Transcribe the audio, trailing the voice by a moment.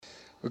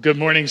Well, good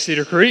morning,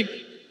 Cedar Creek.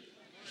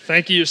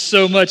 Thank you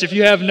so much. If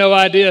you have no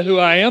idea who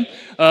I am,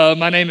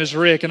 my name is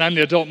Rick, and I'm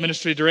the Adult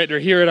Ministry Director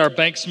here at our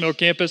Banks Mill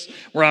campus,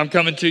 where I'm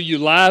coming to you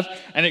live,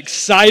 and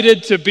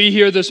excited to be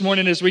here this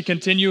morning as we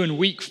continue in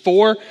week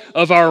 4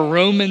 of our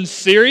Romans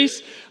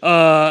series.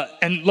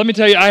 And let me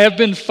tell you, I have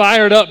been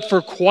fired up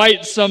for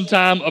quite some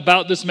time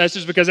about this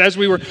message, because as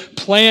we were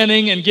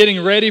planning and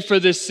getting ready for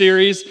this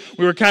series,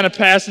 we were kind of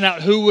passing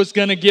out who was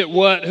going to get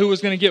what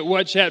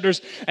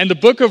chapters. And the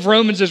book of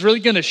Romans is really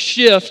going to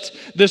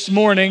shift this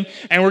morning,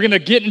 and we're going to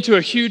get into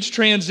a huge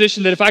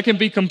transition that, if I can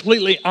be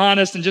completely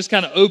honest and just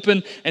kind of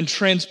open and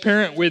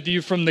transparent with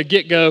you from the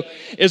get-go,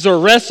 is a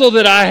wrestle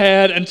that I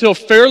had until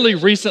fairly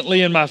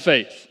recently in my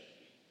faith.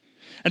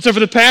 And so for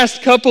the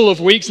past couple of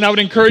weeks, and I would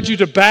encourage you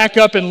to back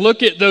up and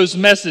look at those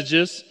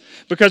messages,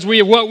 because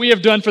what we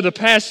have done for the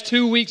past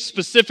 2 weeks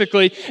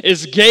specifically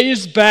is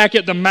gaze back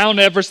at the Mount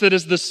Everest that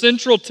is the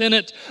central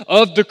tenet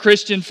of the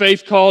Christian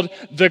faith, called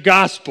the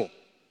gospel.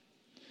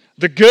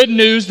 The good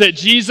news that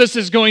Jesus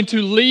is going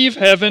to leave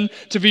heaven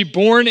to be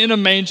born in a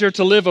manger,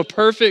 to live a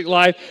perfect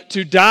life,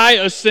 to die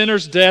a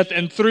sinner's death,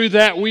 and through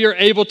that we are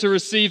able to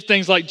receive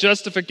things like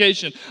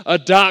justification,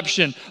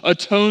 adoption,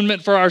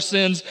 atonement for our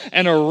sins,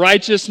 and a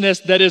righteousness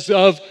that is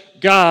of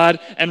God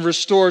and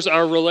restores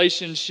our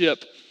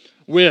relationship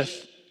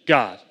with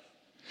God.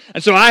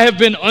 And so I have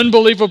been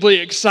unbelievably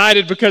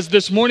excited, because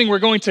this morning we're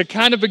going to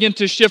kind of begin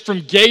to shift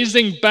from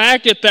gazing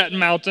back at that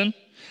mountain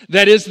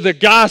that is the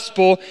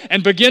gospel,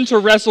 and begin to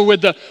wrestle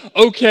with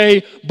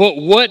okay, but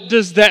what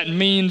does that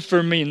mean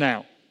for me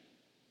now?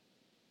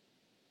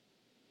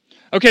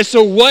 Okay,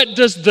 so what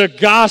does the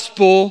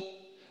gospel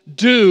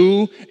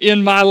do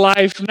in my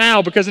life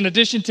now? Because in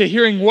addition to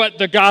hearing what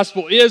the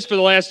gospel is for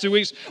the last 2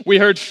 weeks, we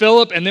heard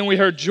Philip and then we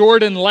heard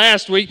Jordan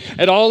last week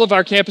at all of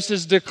our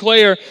campuses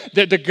declare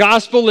that the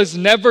gospel is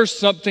never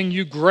something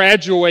you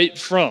graduate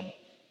from.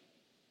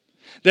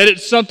 That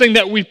it's something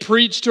that we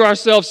preach to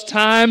ourselves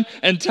time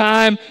and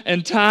time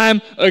and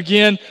time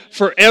again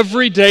for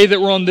every day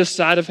that we're on this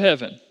side of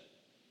heaven.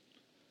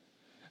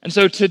 And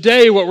so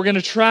today what we're going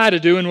to try to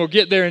do, and we'll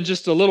get there in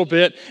just a little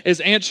bit, is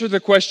answer the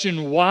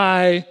question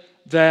why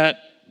that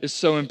is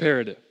so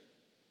imperative.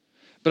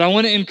 But I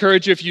want to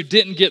encourage you, if you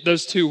didn't get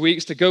those 2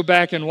 weeks, to go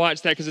back and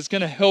watch that, because it's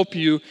going to help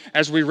you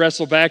as we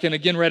wrestle back. And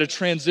again, we're at a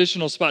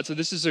transitional spot, so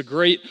this is a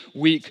great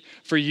week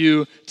for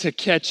you to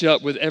catch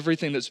up with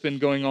everything that's been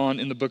going on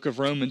in the book of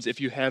Romans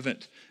if you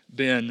haven't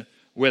been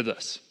with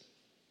us.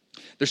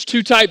 There's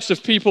 2 types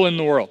of people in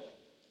the world.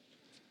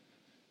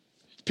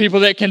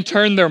 People that can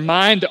turn their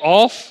mind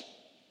off,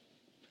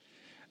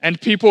 and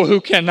people who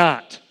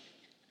cannot.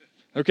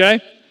 Okay?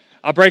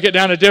 I'll break it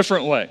down a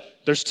different way.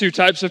 There's 2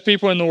 types of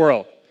people in the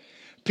world.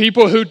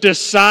 People who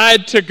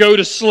decide to go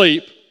to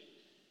sleep,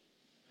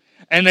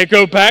 and they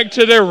go back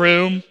to their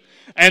room,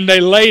 and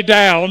they lay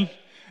down,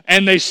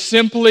 and they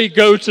simply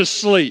go to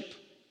sleep.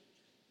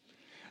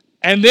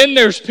 And then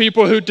there's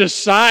people who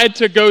decide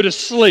to go to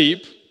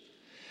sleep,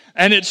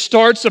 and it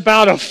starts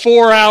about a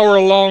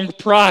 4-hour-long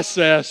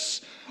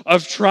process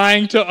of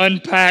trying to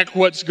unpack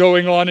what's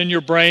going on in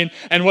your brain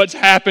and what's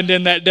happened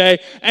in that day,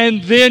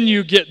 and then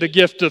you get the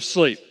gift of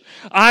sleep.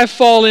 I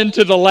fall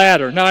into the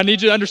latter. Now, I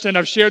need you to understand,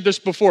 I've shared this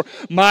before.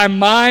 My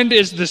mind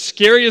is the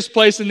scariest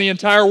place in the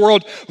entire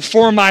world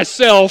for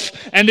myself,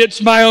 and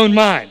it's my own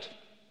mind.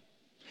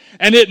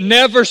 And it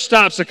never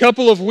stops. A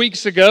couple of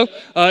weeks ago,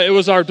 it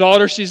was our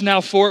daughter. She's now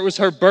 4. It was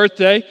her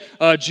birthday.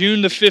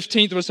 June the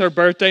 15th was her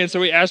birthday. And so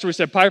we asked her, we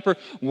said, Piper,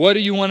 what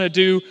do you want to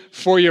do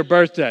for your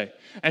birthday?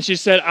 And she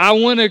said, I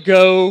want to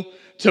go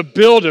to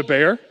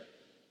Build-A-Bear,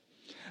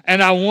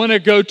 and I want to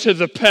go to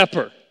the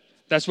Pepper.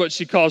 That's what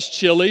she calls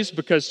Chili's,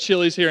 because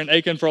Chili's here in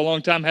Aiken for a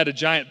long time had a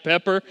giant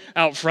pepper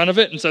out front of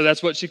it, and so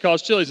that's what she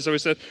calls Chili's. And so we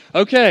said,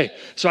 okay.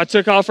 So I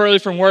took off early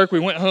from work. We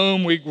went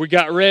home. We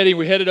got ready.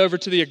 We headed over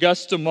to the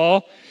Augusta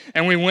Mall,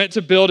 and we went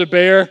to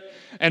Build-A-Bear.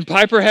 And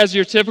Piper has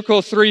your typical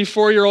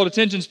 3-4-year-old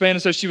attention span,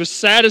 and so she was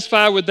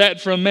satisfied with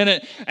that for a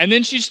minute. And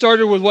then she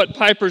started with what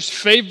Piper's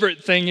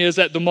favorite thing is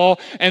at the mall,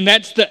 and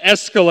that's the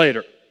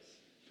escalator.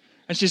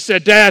 And she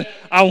said, Dad,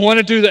 I want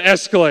to do the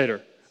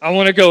escalator. I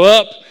want to go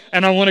up,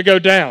 and I want to go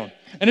down.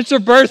 And it's her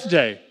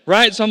birthday,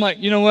 right? So I'm like,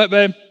 you know what,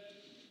 babe?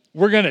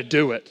 We're going to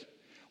do it.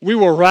 We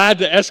will ride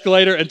the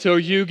escalator until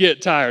you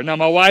get tired. Now,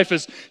 my wife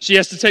she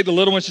has to take the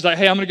little one. She's like,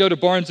 hey, I'm going to go to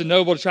Barnes &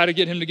 Noble to try to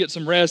get him to get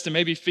some rest and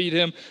maybe feed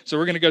him. So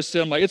we're going to go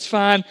sit. I'm like, it's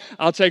fine.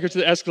 I'll take her to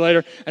the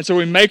escalator. And so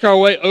we make our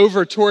way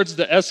over towards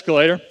the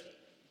escalator.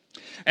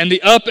 And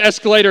the up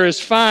escalator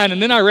is fine.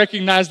 And then I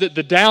recognize that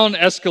the down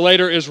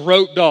escalator is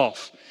roped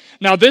off.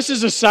 Now, this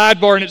is a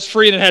sidebar, and it's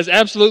free, and it has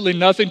absolutely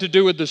nothing to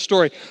do with the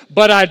story.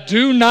 But I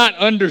do not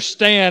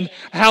understand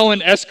how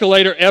an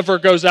escalator ever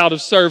goes out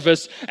of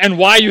service and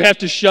why you have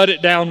to shut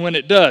it down when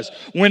it does.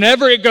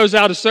 Whenever it goes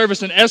out of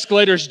service, an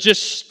escalator is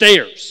just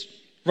stairs,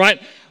 right?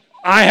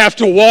 I have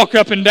to walk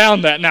up and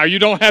down that now. You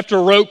don't have to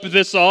rope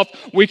this off.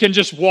 We can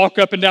just walk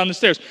up and down the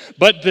stairs.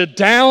 But the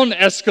down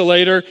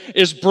escalator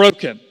is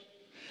broken.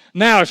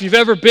 Now, if you've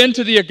ever been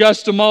to the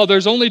Augusta Mall,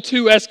 there's only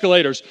 2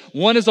 escalators.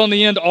 One is on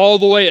the end all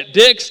the way at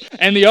Dick's,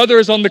 and the other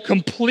is on the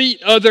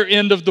complete other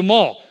end of the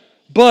mall.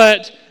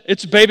 But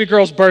it's baby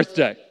girl's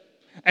birthday,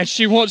 and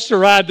she wants to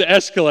ride the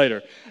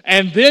escalator.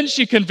 And then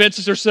she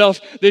convinces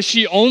herself that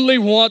she only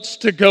wants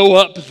to go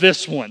up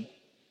this one.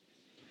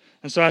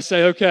 And so I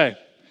say, okay.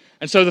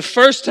 And so the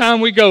first time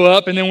we go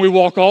up, and then we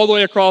walk all the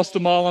way across the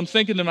mall, I'm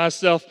thinking to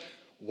myself,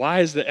 why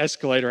is the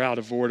escalator out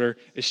of order?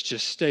 It's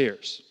just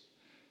stairs.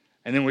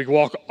 And then we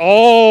walk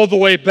all the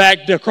way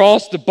back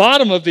across the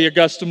bottom of the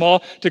Augusta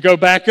Mall to go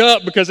back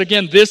up because,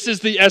 again, this is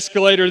the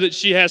escalator that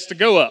she has to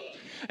go up.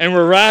 And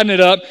we're riding it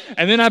up,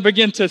 and then I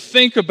begin to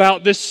think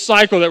about this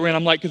cycle that we're in.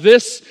 I'm like,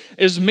 this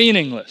is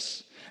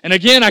meaningless. And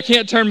again, I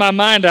can't turn my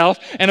mind off.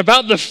 And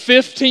about the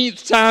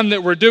 15th time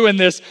that we're doing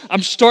this,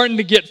 I'm starting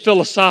to get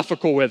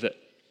philosophical with it.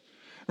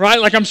 Right?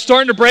 Like I'm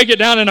starting to break it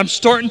down and I'm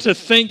starting to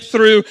think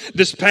through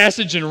this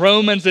passage in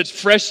Romans that's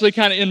freshly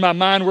kind of in my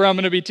mind where I'm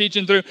going to be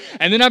teaching through.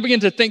 And then I begin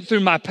to think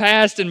through my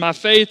past and my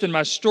faith and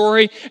my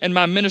story and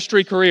my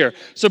ministry career.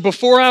 So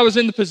before I was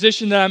in the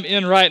position that I'm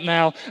in right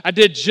now, I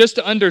did just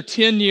under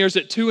 10 years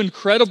at 2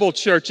 incredible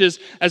churches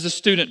as a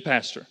student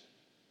pastor.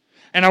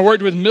 And I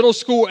worked with middle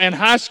school and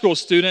high school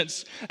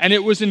students, and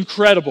it was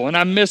incredible. And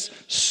I miss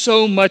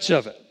so much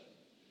of it.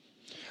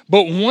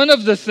 But one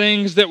of the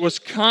things that was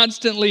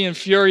constantly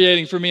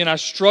infuriating for me and I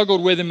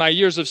struggled with in my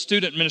years of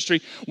student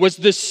ministry was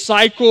this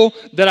cycle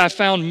that I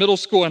found middle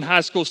school and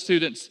high school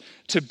students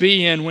to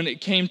be in when it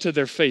came to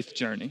their faith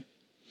journey.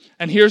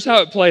 And here's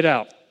how it played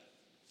out.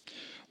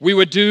 We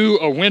would do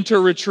a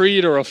winter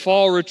retreat or a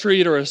fall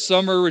retreat or a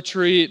summer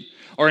retreat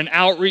or an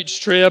outreach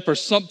trip or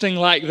something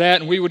like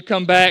that, and we would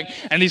come back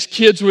and these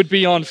kids would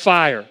be on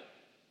fire.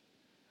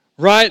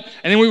 Right?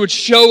 And then we would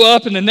show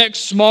up in the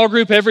next small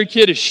group. Every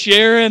kid is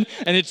sharing,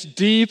 and it's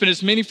deep, and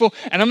it's meaningful.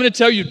 And I'm going to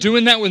tell you,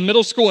 doing that with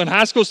middle school and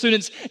high school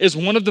students is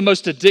one of the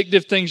most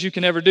addictive things you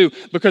can ever do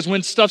because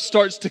when stuff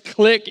starts to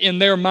click in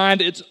their mind,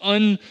 it's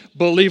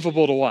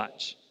unbelievable to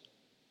watch.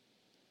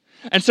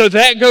 And so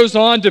that goes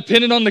on,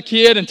 depending on the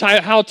kid and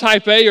how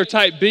type A or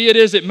type B it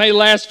is. It may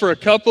last for a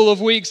couple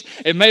of weeks.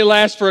 It may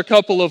last for a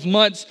couple of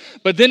months.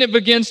 But then it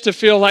begins to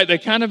feel like they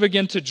kind of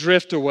begin to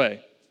drift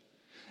away.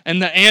 And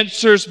the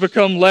answers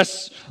become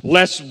less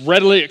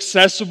readily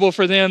accessible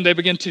for them. They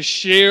begin to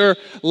share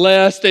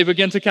less. They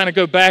begin to kind of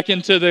go back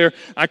into their,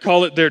 I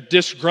call it their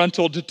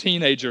disgruntled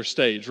teenager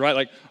stage, right?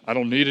 Like, I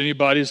don't need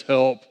anybody's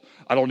help.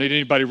 I don't need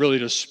anybody really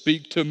to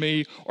speak to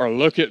me or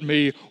look at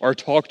me or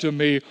talk to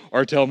me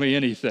or tell me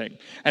anything.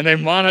 And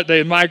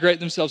they migrate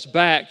themselves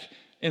back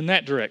in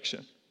that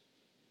direction.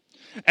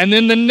 And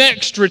then the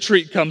next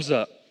retreat comes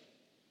up.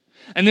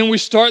 And then we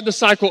start the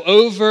cycle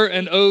over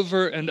and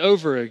over and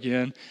over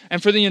again.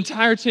 And for the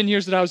entire 10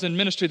 years that I was in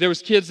ministry, there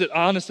was kids that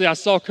honestly I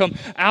saw come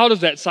out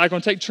of that cycle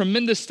and take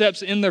tremendous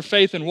steps in their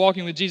faith and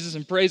walking with Jesus,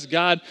 and praise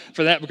God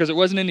for that because it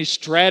wasn't any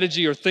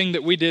strategy or thing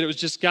that we did. It was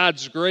just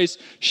God's grace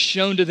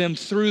shown to them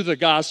through the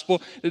gospel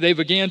that they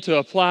began to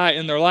apply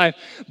in their life.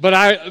 But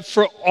I,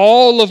 for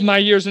all of my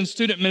years in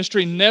student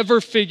ministry, never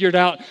figured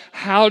out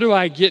how do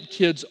I get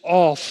kids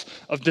off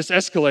of this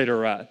escalator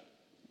ride?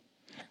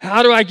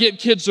 How do I get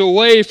kids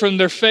away from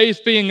their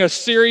faith being a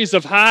series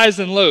of highs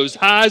and lows,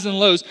 highs and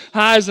lows,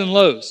 highs and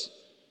lows?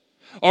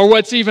 Or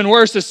what's even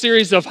worse, a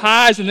series of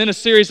highs and then a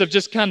series of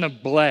just kind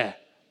of blah.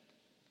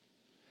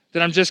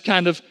 That I'm just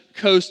kind of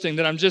coasting,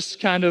 that I'm just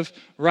kind of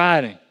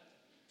riding.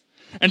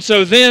 And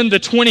so then the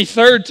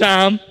 23rd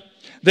time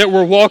that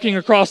we're walking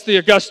across the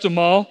Augusta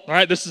Mall, all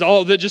right, this is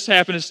all that just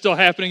happened, is still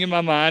happening in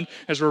my mind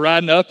as we're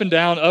riding up and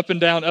down, up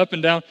and down, up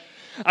and down.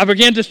 I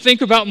began to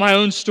think about my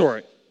own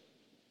story.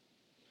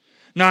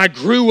 Now, I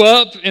grew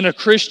up in a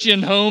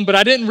Christian home, but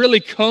I didn't really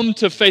come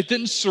to faith,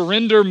 didn't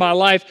surrender my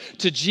life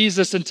to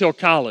Jesus until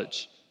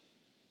college.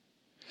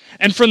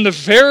 And from the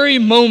very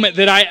moment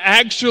that I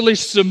actually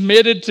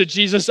submitted to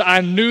Jesus,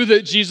 I knew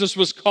that Jesus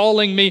was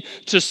calling me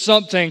to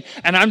something.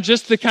 And I'm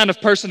just the kind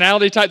of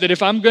personality type that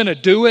if I'm going to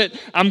do it,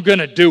 I'm going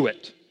to do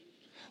it.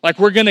 Like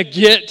we're going to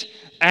get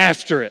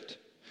after it.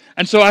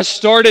 And so I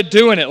started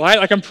doing it, right?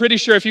 Like I'm pretty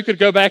sure if you could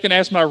go back and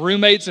ask my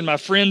roommates and my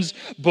friends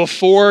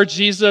before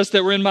Jesus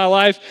that were in my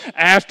life,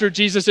 after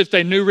Jesus, if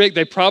they knew Rick,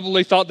 they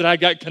probably thought that I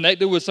got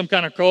connected with some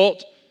kind of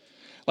cult.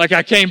 Like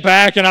I came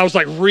back and I was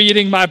like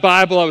reading my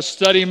Bible, I was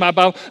studying my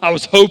Bible, I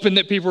was hoping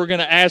that people were going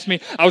to ask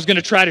me, I was going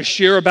to try to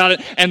share about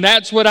it, and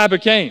that's what I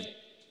became.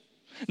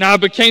 Now I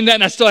became that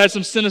and I still had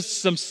some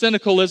cynicism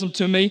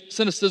to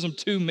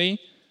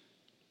me.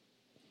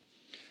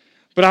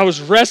 But I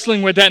was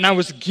wrestling with that and I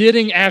was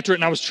getting after it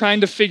and I was trying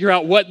to figure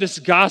out what this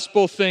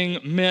gospel thing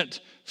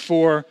meant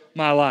for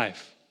my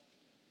life.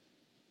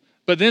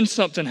 But then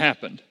something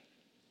happened.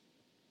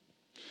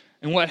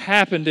 And what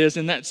happened is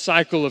in that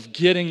cycle of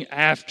getting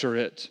after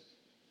it,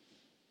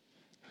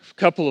 a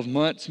couple of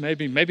months,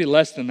 maybe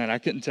less than that, I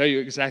couldn't tell you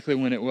exactly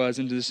when it was,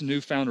 into this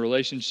newfound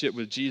relationship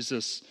with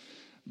Jesus,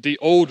 the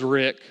old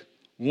Rick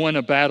won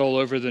a battle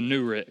over the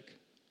new Rick.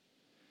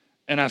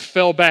 And I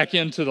fell back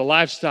into the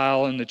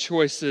lifestyle and the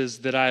choices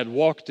that I had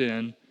walked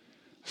in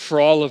for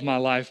all of my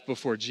life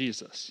before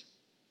Jesus.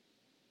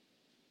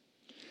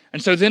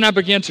 And so then I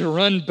began to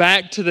run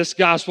back to this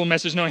gospel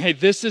message knowing, hey,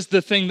 this is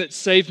the thing that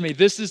saved me.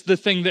 This is the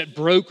thing that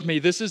broke me.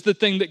 This is the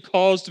thing that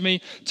caused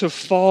me to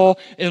fall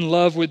in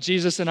love with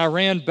Jesus. And I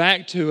ran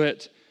back to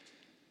it.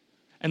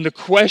 And the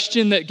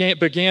question that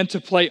began to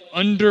play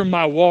under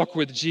my walk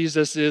with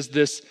Jesus is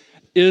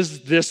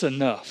this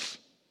enough?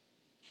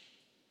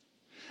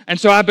 And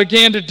so I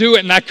began to do it,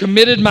 and I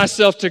committed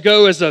myself to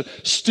go as a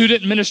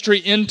student ministry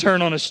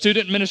intern on a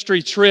student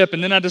ministry trip.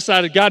 And then I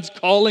decided God's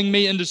calling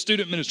me into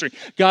student ministry.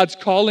 God's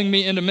calling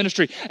me into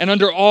ministry. And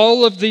under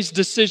all of these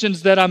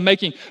decisions that I'm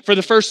making for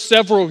the first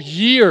several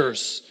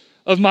years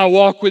of my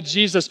walk with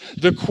Jesus,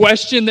 the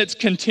question that's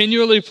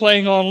continually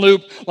playing on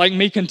loop, like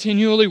me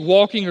continually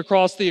walking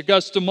across the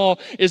Augusta Mall,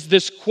 is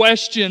this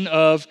question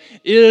of,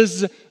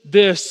 is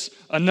this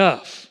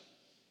enough?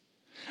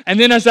 And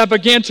then as I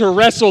began to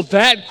wrestle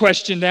that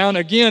question down,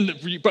 again,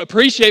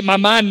 appreciate my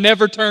mind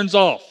never turns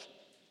off.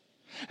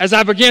 As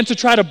I began to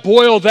try to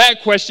boil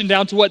that question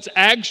down to what's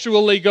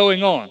actually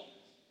going on,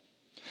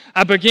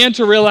 I began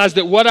to realize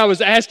that what I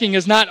was asking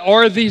is not,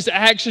 are these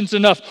actions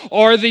enough?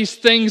 Are these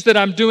things that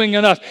I'm doing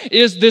enough?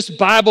 Is this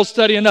Bible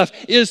study enough?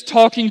 Is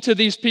talking to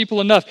these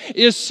people enough?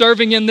 Is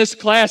serving in this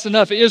class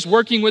enough? Is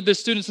working with the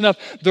students enough?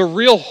 The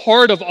real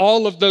heart of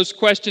all of those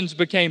questions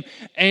became,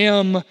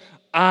 am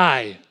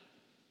I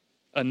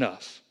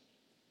enough?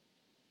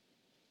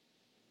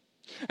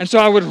 And so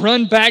I would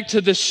run back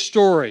to this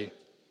story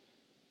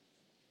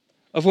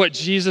of what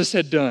Jesus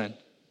had done.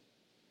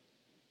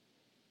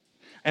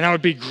 And I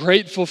would be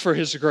grateful for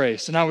his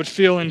grace, and I would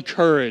feel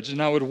encouraged,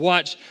 and I would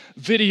watch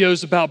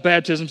videos about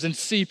baptisms and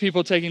see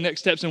people taking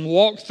next steps and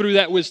walk through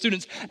that with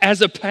students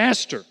as a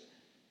pastor.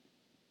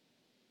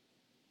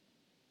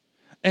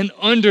 And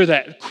under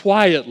that,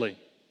 quietly,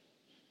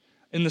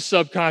 in the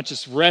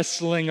subconscious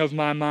wrestling of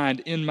my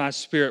mind, in my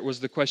spirit, was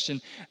the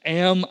question,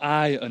 am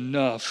I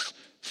enough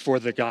for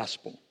the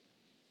gospel?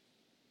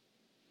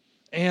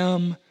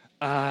 Am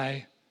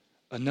I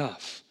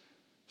enough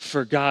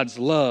for God's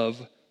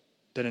love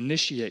that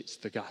initiates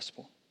the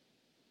gospel?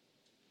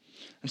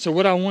 And so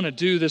what I want to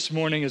do this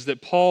morning is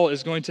that Paul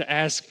is going to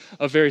ask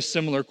a very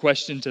similar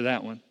question to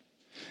that one.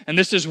 And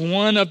this is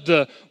one of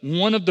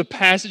the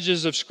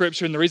passages of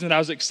Scripture, and the reason that I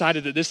was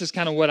excited that this is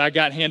kind of what I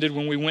got handed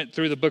when we went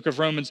through the book of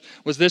Romans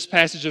was this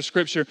passage of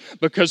Scripture,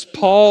 because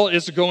Paul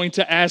is going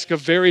to ask a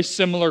very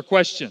similar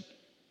question.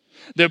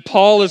 That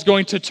Paul is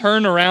going to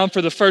turn around.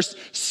 For the first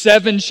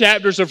 7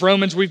 chapters of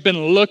Romans, we've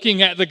been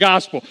looking at the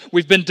gospel.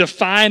 We've been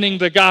defining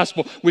the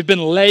gospel. We've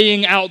been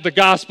laying out the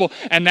gospel.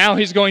 And now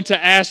he's going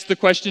to ask the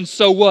question,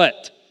 so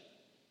what?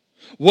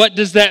 What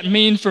does that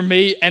mean for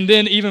me? And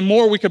then even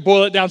more, we could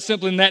boil it down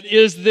simply in that,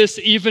 is this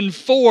even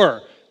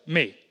for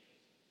me?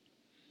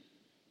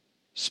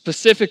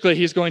 Specifically,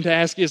 he's going to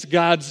ask, is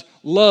God's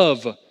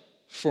love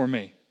for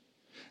me?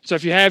 So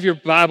if you have your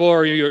Bible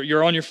or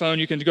you're on your phone,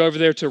 you can go over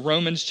there to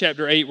Romans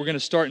chapter 8. We're going to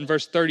start in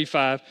verse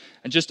 35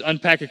 and just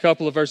unpack a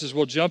couple of verses.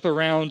 We'll jump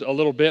around a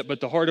little bit,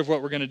 but the heart of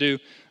what we're going to do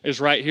is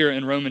right here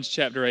in Romans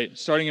chapter 8.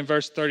 Starting in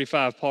verse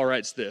 35, Paul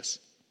writes this.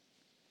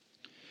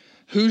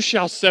 Who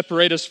shall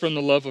separate us from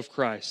the love of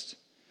Christ?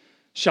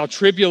 Shall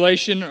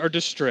tribulation or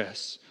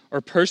distress,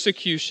 or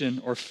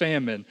persecution or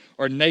famine,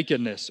 or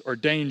nakedness or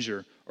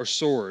danger or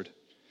sword?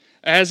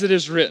 As it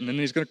is written, and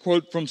he's going to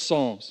quote from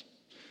Psalms,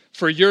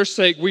 for your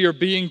sake we are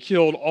being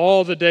killed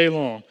all the day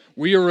long.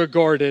 We are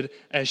regarded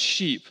as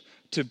sheep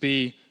to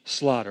be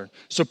slaughtered.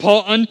 So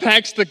Paul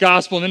unpacks the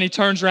gospel, and then he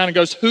turns around and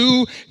goes,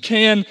 who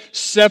can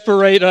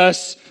separate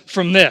us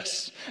from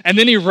this? And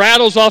then he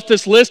rattles off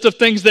this list of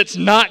things that's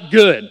not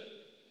good.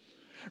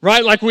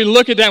 Right? Like we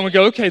look at that and we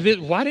go, okay,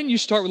 why didn't you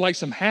start with like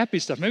some happy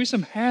stuff? Maybe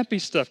some happy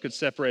stuff could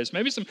separate us.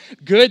 Maybe some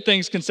good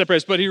things can separate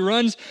us. But he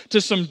runs to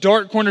some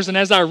dark corners. And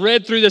as I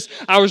read through this,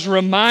 I was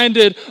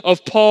reminded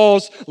of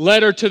Paul's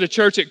letter to the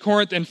church at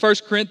Corinth in 1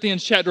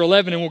 Corinthians chapter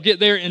 11. And we'll get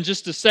there in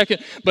just a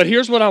second. But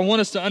here's what I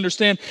want us to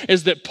understand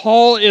is that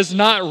Paul is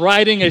not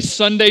writing a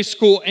Sunday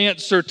school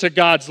answer to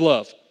God's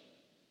love.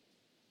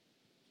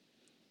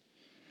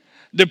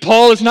 That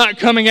Paul is not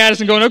coming at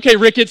us and going, okay,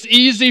 Rick, it's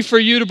easy for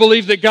you to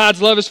believe that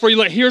God's love is for you.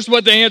 Look, here's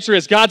what the answer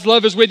is. God's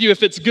love is with you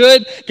if it's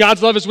good.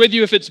 God's love is with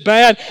you if it's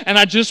bad. And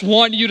I just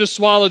want you to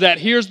swallow that.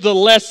 Here's the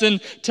lesson.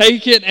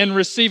 Take it and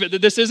receive it.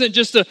 That this isn't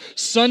just a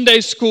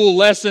Sunday school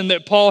lesson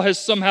that Paul has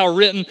somehow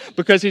written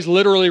because he's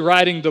literally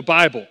writing the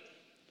Bible.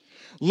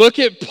 Look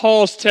at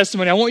Paul's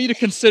testimony. I want you to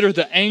consider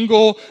the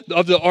angle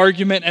of the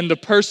argument and the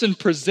person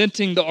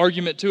presenting the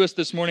argument to us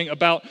this morning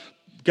about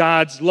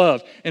God's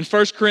love. In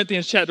 1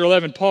 Corinthians chapter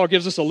 11, Paul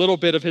gives us a little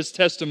bit of his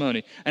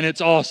testimony, and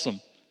it's awesome.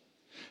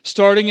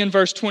 Starting in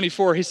verse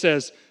 24, he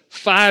says,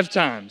 5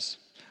 times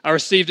I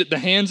received at the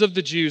hands of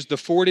the Jews the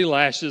 40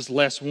 lashes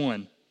less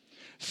 1.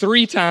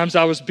 3 times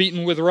I was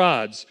beaten with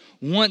rods.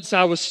 Once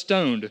I was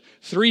stoned.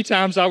 3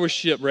 times I was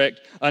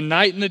shipwrecked. A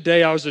night and a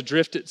day I was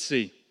adrift at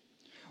sea.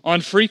 on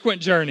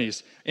frequent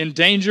journeys, in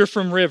danger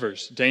from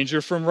rivers,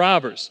 danger from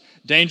robbers,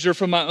 danger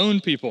from my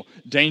own people,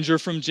 danger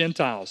from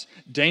Gentiles,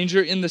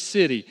 danger in the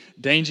city,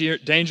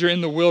 danger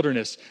in the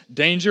wilderness,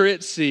 danger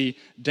at sea,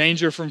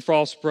 danger from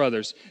false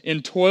brothers,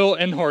 in toil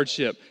and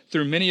hardship,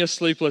 through many a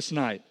sleepless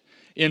night,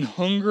 in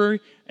hunger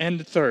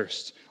and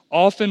thirst,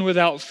 often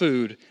without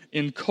food,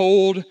 in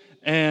cold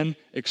and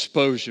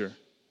exposure.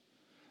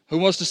 Who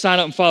wants to sign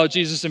up and follow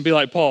Jesus and be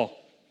like Paul?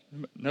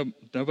 No,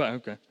 nobody?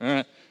 Okay, all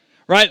right.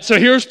 Right, so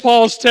here's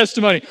Paul's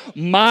testimony.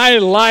 My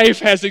life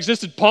has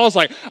existed. Paul's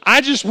like,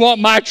 I just want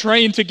my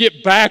train to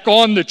get back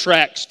on the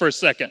tracks for a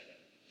second.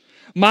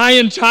 My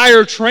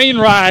entire train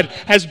ride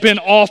has been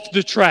off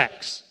the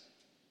tracks.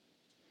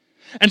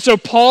 And so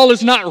Paul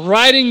is not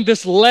writing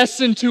this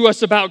lesson to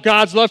us about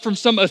God's love from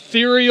some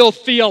ethereal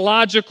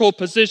theological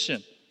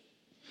position.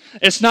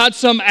 It's not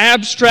some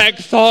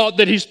abstract thought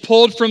that he's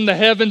pulled from the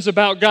heavens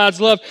about God's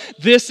love.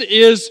 This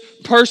is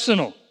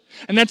personal.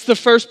 And that's the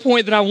first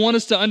point that I want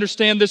us to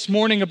understand this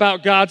morning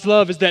about God's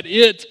love, is that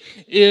it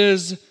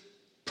is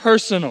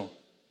personal.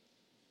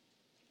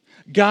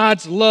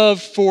 God's love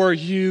for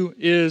you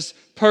is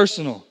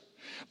personal.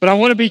 But I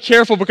want to be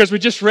careful because we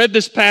just read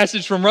this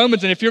passage from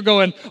Romans, and if you're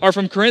going, or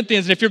from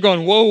Corinthians, and if you're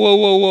going,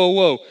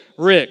 whoa,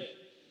 Rick,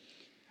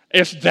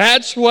 if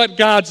that's what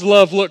God's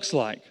love looks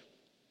like,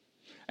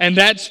 and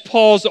that's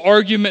Paul's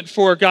argument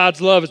for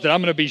God's love, is that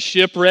I'm going to be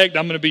shipwrecked,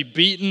 I'm going to be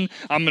beaten,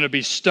 I'm going to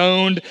be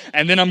stoned,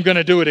 and then I'm going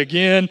to do it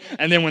again,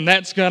 and then when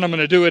that's gone, I'm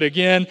going to do it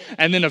again,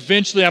 and then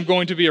eventually I'm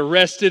going to be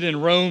arrested in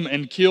Rome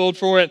and killed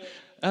for it.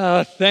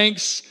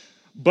 Thanks,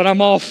 but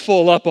I'm all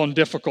full up on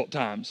difficult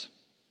times.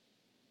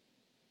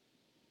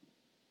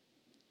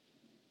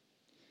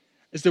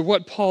 Is that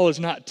what Paul is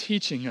not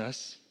teaching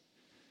us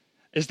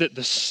is that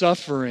the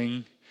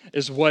suffering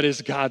is what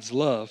is God's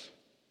love.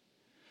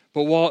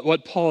 But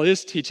what Paul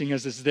is teaching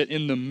us is that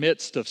in the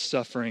midst of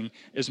suffering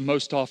is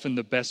most often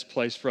the best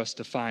place for us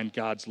to find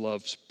God's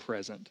love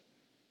present.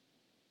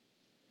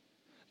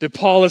 That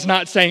Paul is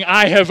not saying,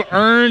 I have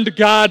earned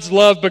God's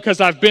love because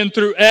I've been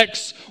through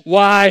X,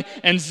 Y,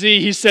 and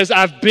Z. He says,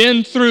 I've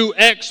been through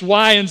X,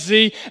 Y, and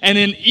Z, and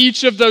in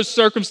each of those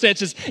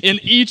circumstances, in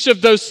each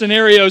of those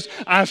scenarios,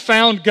 I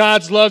found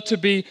God's love to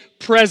be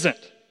present.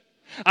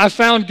 I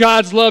found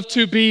God's love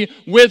to be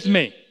with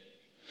me.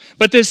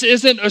 But this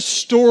isn't a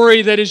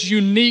story that is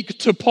unique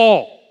to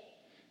Paul.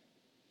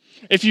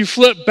 If you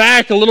flip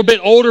back a little bit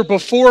older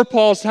before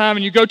Paul's time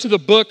and you go to the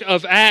book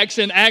of Acts,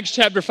 in Acts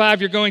chapter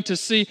 5, you're going to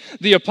see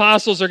the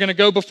apostles are going to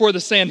go before the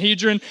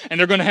Sanhedrin, and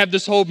they're going to have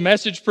this whole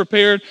message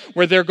prepared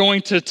where they're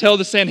going to tell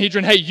the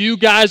Sanhedrin, hey, you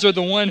guys are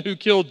the one who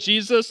killed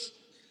Jesus,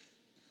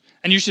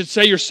 and you should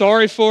say you're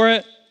sorry for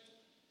it.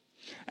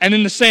 And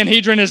then the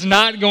Sanhedrin is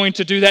not going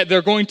to do that.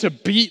 They're going to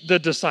beat the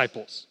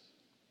disciples.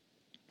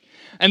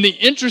 And the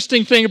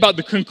interesting thing about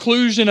the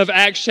conclusion of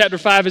Acts chapter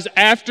 5 is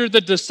after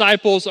the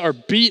disciples are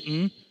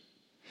beaten,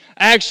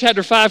 Acts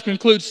chapter 5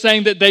 concludes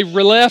saying that they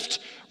left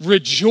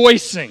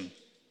rejoicing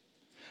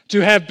to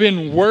have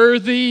been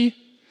worthy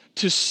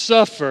to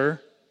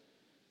suffer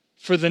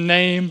for the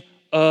name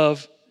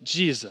of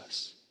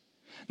Jesus.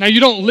 Now, you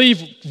don't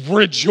leave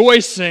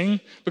rejoicing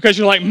because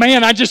you're like,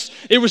 man,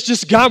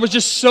 God was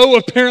just so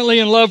apparently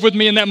in love with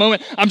me in that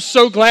moment. I'm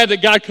so glad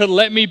that God could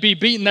let me be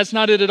beaten. That's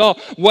not it at all.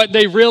 What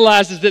they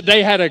realized is that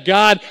they had a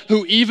God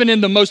who, even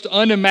in the most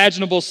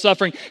unimaginable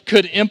suffering,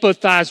 could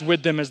empathize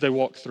with them as they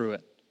walked through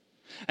it.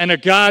 And a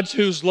God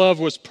whose love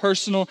was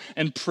personal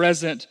and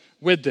present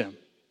with them.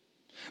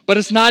 But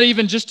it's not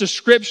even just a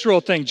scriptural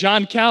thing.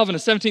 John Calvin, a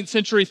 17th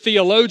century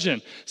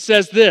theologian,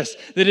 says this,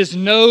 that it is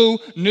no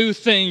new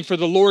thing for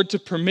the Lord to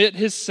permit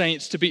his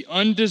saints to be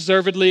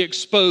undeservedly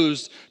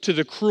exposed to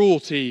the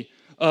cruelty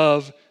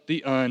of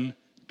the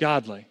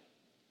ungodly.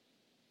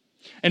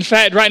 In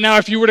fact, right now,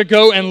 if you were to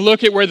go and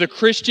look at where the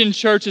Christian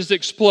church is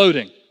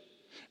exploding,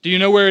 do you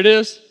know where it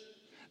is?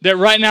 That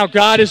right now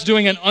God is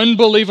doing an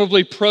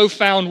unbelievably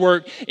profound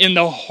work in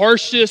the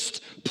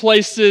harshest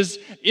places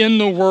in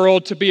the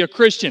world to be a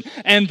Christian.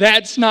 And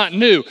that's not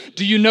new.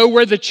 Do you know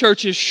where the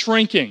church is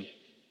shrinking?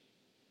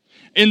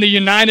 In the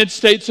United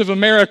States of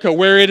America,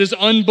 where it is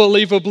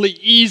unbelievably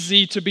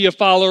easy to be a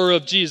follower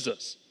of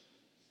Jesus.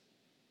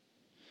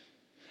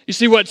 You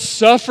see, what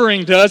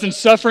suffering does, and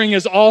suffering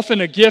is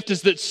often a gift,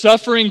 is that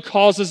suffering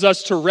causes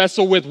us to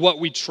wrestle with what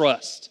we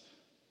trust.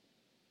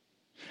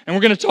 And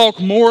we're going to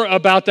talk more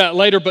about that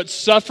later, but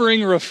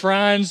suffering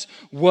refines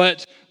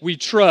what we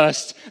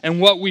trust. And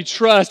what we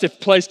trust,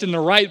 if placed in the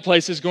right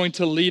place, is going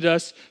to lead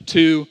us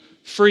to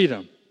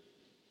freedom.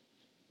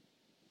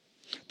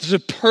 There's a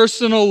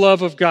personal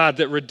love of God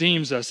that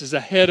redeems us, is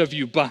ahead of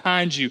you,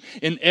 behind you,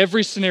 in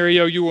every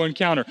scenario you will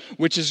encounter,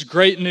 which is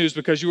great news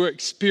because you will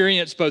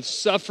experience both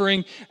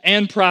suffering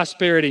and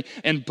prosperity.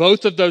 And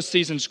both of those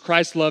seasons,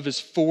 Christ's love is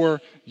for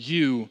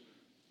you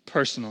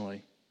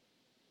personally.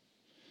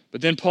 But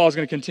then Paul's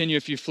going to continue.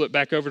 If you flip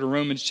back over to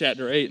Romans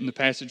chapter 8 in the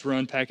passage we're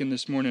unpacking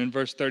this morning in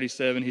verse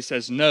 37, he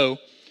says, no,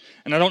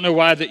 And I don't know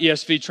why the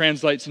ESV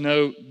translates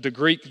no. The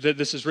Greek that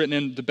this is written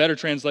in, the better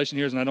translation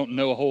here is, and I don't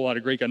know a whole lot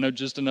of Greek. I know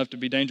just enough to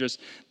be dangerous.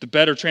 The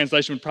better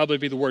translation would probably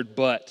be the word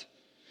but.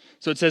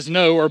 So it says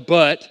no or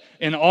but.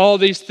 In all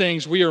these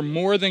things, we are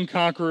more than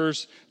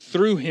conquerors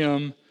through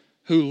him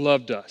who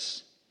loved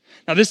us.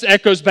 Now this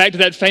echoes back to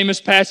that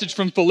famous passage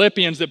from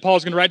Philippians that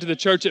Paul's going to write to the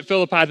church at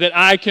Philippi, that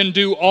I can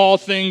do all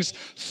things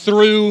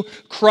through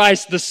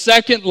Christ. The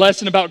second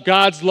lesson about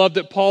God's love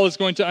that Paul is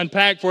going to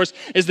unpack for us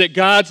is that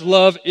God's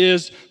love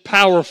is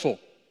powerful.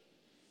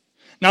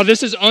 Now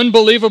this is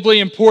unbelievably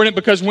important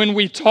because when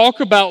we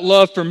talk about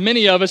love, for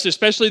many of us,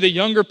 especially the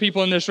younger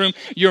people in this room,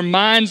 your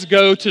minds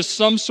go to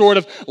some sort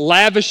of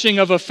lavishing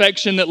of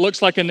affection that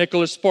looks like a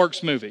Nicholas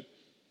Sparks movie.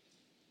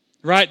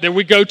 Right? That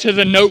we go to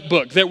the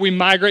Notebook, that we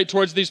migrate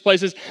towards these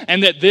places,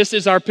 and that this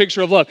is our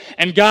picture of love.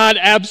 And God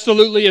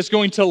absolutely is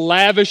going to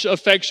lavish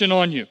affection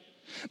on you.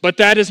 But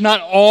that is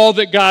not all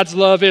that God's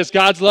love is.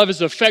 God's love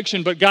is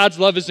affection, but God's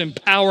love is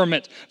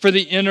empowerment for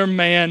the inner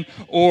man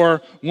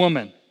or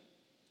woman.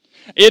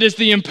 It is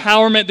the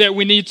empowerment that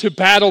we need to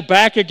battle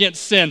back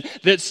against sin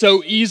that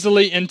so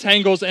easily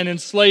entangles and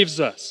enslaves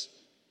us.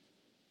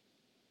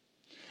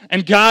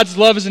 And God's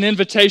love is an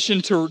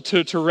invitation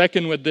to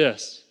reckon with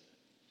this.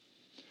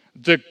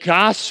 The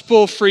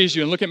gospel frees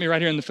you. And look at me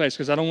right here in the face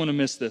because I don't want to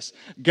miss this.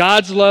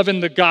 God's love in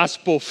the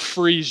gospel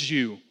frees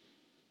you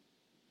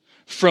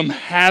from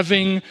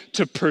having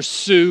to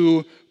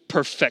pursue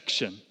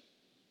perfection.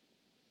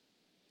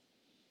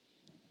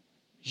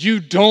 You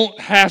don't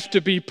have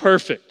to be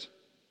perfect.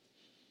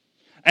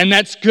 And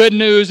that's good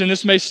news, and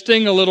this may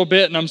sting a little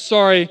bit, and I'm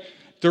sorry.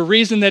 The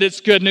reason that it's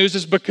good news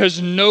is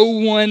because no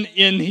one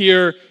in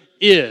here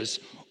is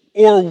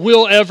or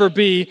will ever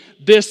be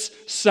this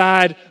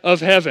side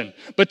of heaven.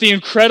 But the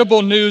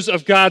incredible news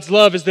of God's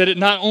love is that it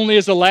not only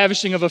is a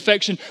lavishing of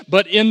affection,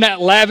 but in that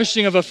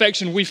lavishing of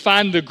affection, we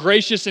find the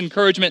gracious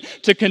encouragement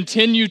to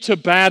continue to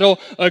battle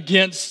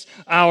against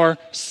our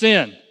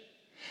sin.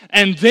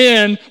 And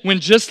then,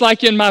 when just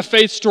like in my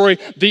faith story,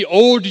 the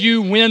old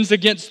you wins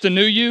against the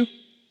new you,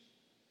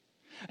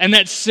 and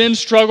that sin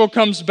struggle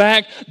comes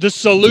back, the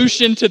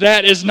solution to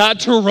that is not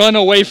to run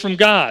away from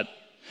God.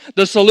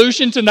 The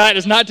solution tonight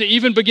is not to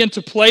even begin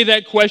to play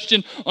that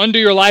question under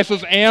your life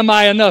of, am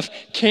I enough?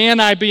 Can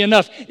I be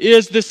enough?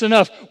 Is this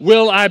enough?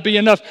 Will I be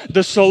enough?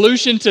 The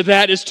solution to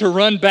that is to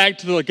run back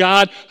to the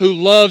God who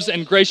loves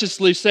and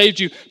graciously saved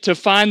you, to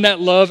find that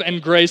love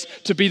and grace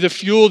to be the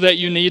fuel that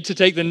you need to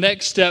take the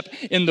next step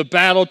in the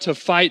battle to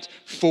fight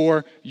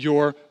for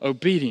your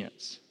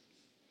obedience.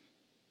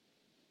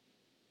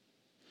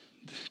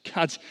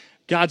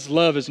 God's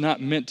love is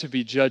not meant to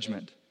be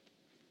judgment.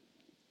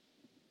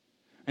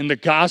 And the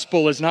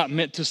gospel is not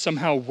meant to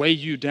somehow weigh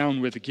you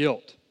down with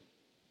guilt.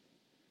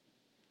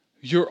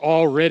 You're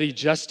already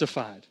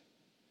justified.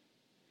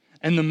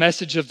 And the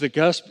message of the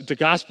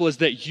gospel is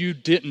that you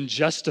didn't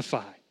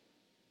justify.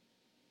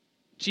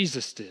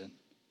 Jesus did.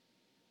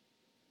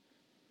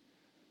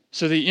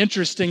 So the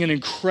interesting and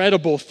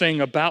incredible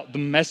thing about the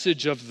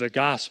message of the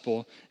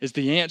gospel is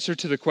the answer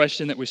to the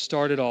question that we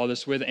started all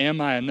this with, am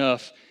I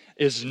enough,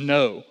 is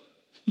no.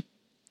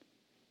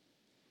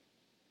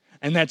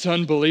 And that's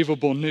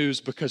unbelievable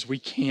news because we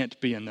can't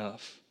be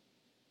enough.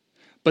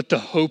 But the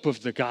hope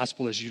of the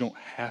gospel is you don't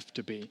have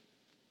to be.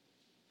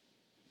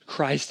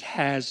 Christ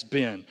has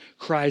been.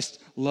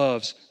 Christ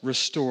loves,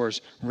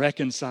 restores,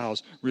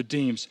 reconciles,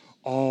 redeems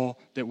all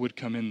that would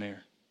come in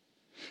there.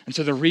 And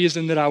so the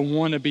reason that I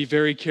want to be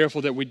very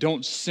careful that we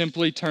don't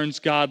simply turn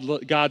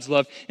God's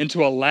love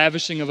into a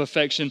lavishing of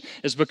affection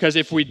is because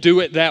if we do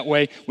it that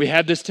way, we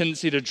have this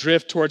tendency to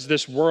drift towards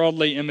this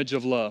worldly image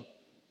of love.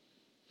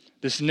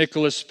 This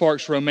Nicholas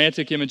Sparks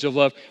romantic image of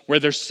love where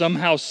there's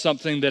somehow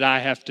something that I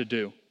have to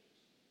do.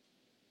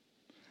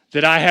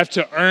 That I have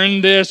to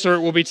earn this or it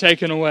will be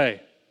taken away.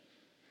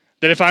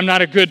 That if I'm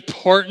not a good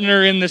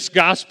partner in this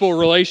gospel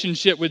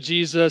relationship with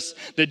Jesus,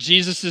 that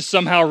Jesus is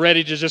somehow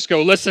ready to just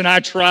go, listen, I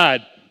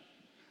tried.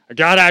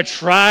 God, I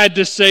tried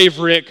to save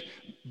Rick,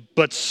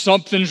 but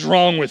something's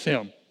wrong with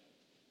him.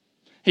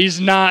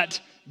 He's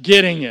not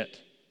getting it.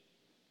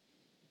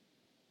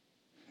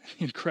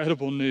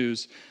 Incredible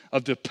news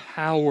of the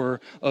power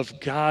of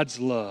God's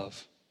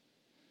love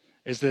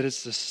is that it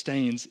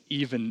sustains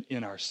even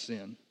in our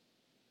sin.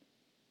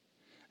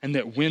 And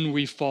that when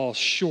we fall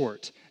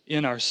short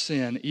in our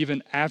sin,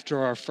 even after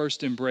our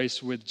first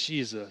embrace with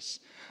Jesus,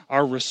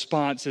 our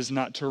response is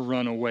not to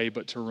run away,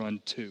 but to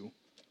run to.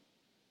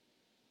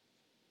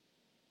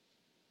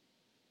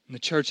 And the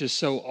church has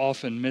so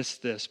often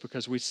missed this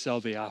because we sell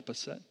the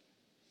opposite.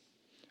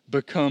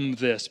 Become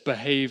this,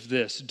 behave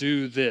this,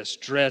 do this,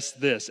 dress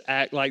this,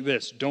 act like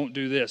this, don't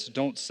do this,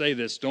 don't say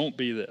this, don't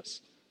be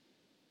this.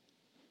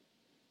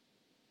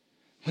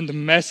 When the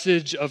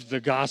message of the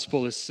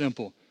gospel is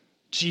simple,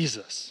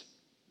 Jesus.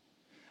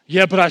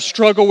 Yeah, but I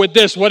struggle with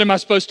this. What am I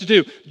supposed to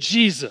do?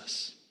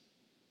 Jesus.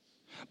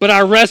 But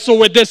I wrestle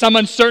with this. I'm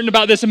uncertain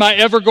about this. Am I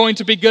ever going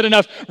to be good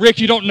enough? Rick,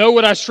 you don't know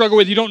what I struggle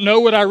with. You don't know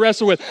what I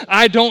wrestle with.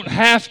 I don't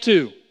have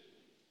to.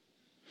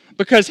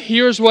 Because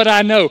here's what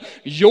I know.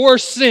 Your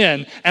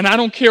sin, and I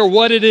don't care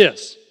what it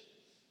is,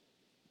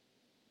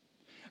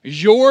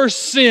 Your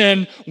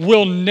sin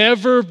will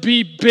never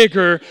be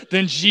bigger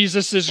than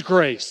Jesus'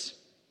 grace.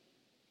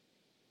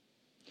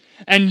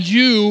 And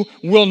you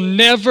will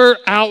never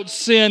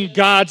out-sin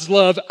God's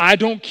love. I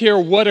don't care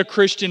what a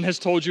Christian has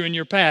told you in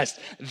your past.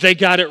 They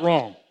got it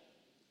wrong.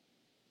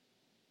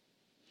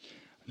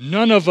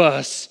 None of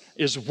us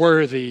is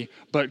worthy,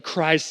 but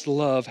Christ's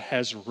love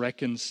has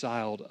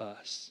reconciled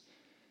us.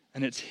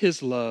 And it's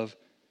his love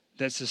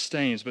that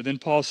sustains. But then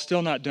Paul's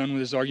still not done with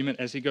his argument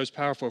as he goes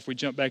powerful. If we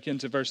jump back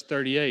into verse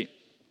 38.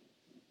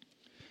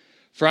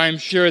 For I am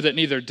sure that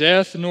neither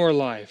death nor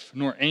life,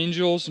 nor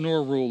angels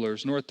nor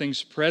rulers, nor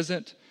things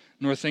present,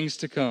 nor things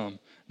to come,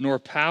 nor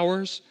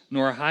powers,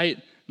 nor height,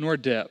 nor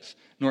depth,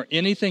 nor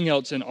anything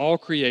else in all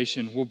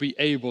creation will be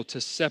able to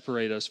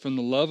separate us from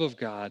the love of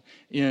God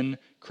in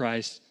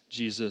Christ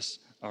Jesus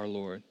our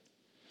Lord.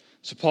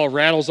 So Paul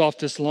rattles off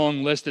this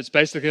long list that's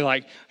basically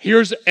like,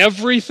 here's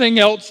everything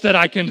else that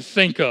I can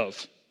think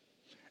of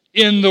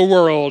in the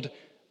world,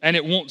 and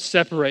it won't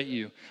separate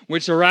you.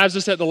 Which arrives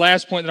us at the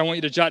last point that I want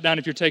you to jot down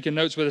if you're taking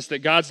notes with us, that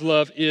God's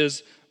love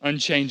is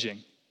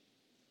unchanging.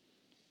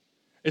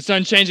 It's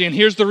unchanging, and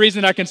here's the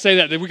reason I can say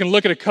that we can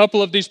look at a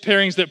couple of these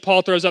pairings that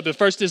Paul throws up. The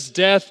first is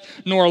death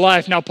nor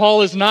life. Now,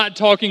 Paul is not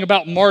talking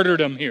about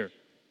martyrdom here.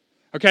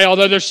 Okay,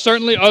 although there's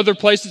certainly other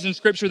places in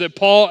Scripture that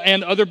Paul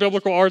and other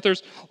biblical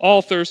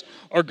authors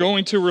are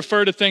going to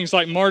refer to things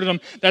like martyrdom.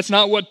 That's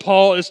not what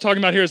Paul is talking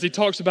about here as he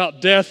talks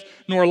about death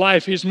nor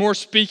life. He's more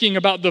speaking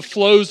about the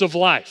flows of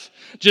life.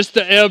 Just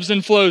the ebbs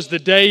and flows, the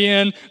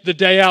day in, the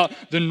day out,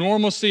 the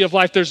normalcy of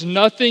life. There's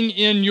nothing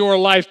in your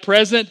life,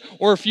 present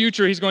or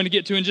future, he's going to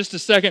get to in just a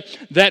second,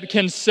 that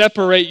can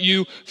separate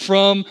you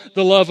from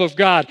the love of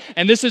God.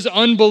 And this is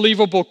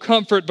unbelievable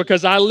comfort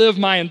because I live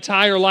my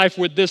entire life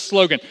with this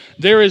slogan.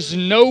 There is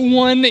no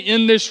one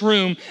in this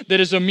room that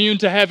is immune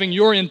to having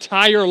your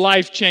entire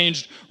life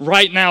changed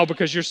right now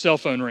because your cell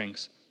phone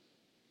rings.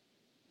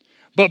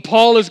 But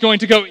Paul is going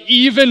to go,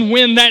 even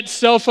when that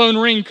cell phone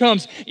ring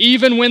comes,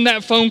 even when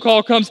that phone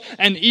call comes,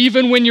 and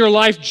even when your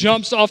life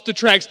jumps off the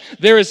tracks,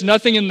 there is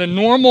nothing in the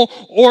normal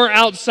or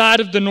outside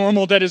of the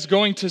normal that is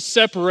going to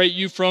separate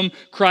you from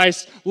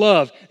Christ's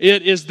love.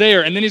 It is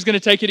there. And then he's going to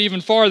take it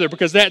even farther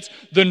because that's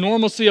the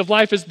normalcy of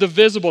life is the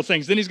visible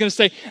things. Then he's going to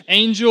say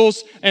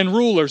angels and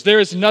rulers. There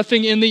is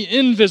nothing in the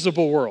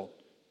invisible world.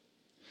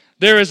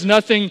 There is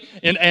nothing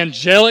in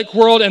angelic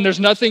world and there's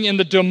nothing in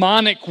the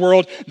demonic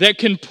world that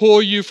can pull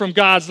you from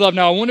God's love.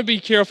 Now, I want to be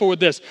careful with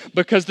this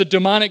because the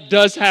demonic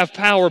does have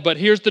power, but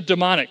here's the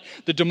demonic.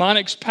 The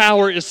demonic's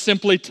power is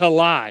simply to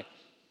lie.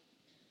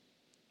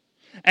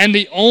 And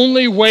the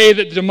only way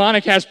that the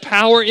demonic has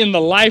power in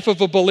the life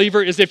of a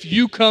believer is if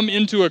you come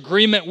into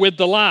agreement with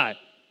the lie.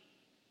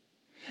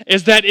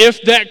 Is that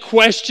if that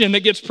question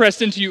that gets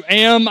pressed into you,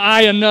 am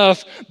I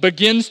enough,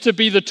 begins to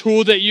be the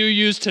tool that you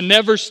use to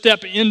never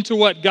step into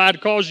what God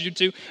calls you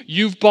to,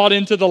 you've bought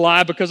into the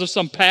lie because of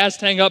some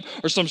past hang-up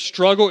or some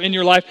struggle in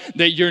your life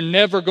that you're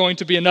never going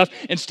to be enough,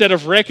 instead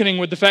of reckoning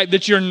with the fact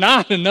that you're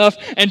not enough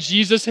and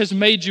Jesus has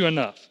made you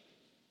enough.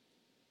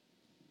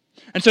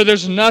 And so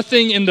there's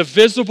nothing in the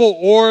visible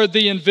or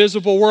the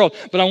invisible world.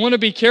 But I want to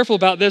be careful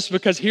about this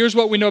because here's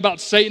what we know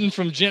about Satan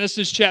from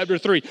Genesis chapter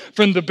 3,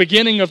 from the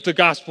beginning of the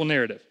gospel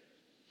narrative.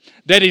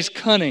 That he's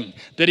cunning,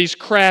 that he's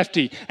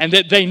crafty, and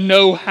that they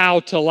know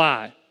how to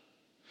lie.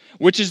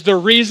 Which is the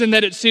reason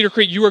that at Cedar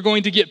Creek you are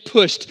going to get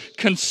pushed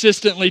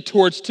consistently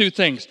towards two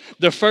things.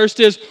 The first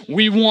is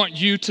we want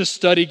you to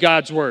study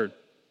God's Word.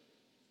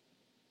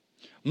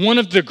 One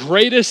of the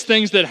greatest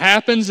things that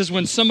happens is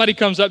when somebody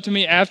comes up to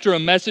me after a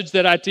message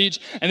that I teach,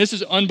 and this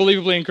is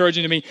unbelievably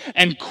encouraging to me,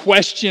 and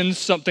questions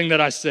something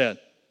that I said.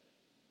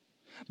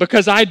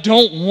 Because I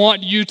don't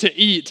want you to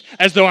eat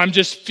as though I'm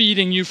just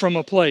feeding you from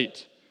a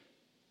plate.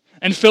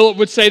 And Philip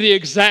would say the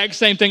exact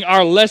same thing.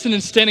 Our lesson in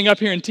standing up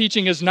here and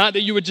teaching is not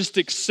that you would just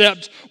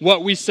accept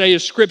what we say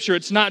is Scripture.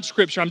 It's not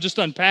Scripture. I'm just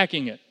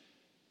unpacking it.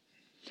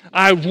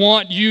 I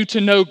want you to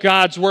know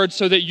God's Word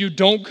so that you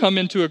don't come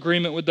into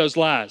agreement with those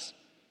lies.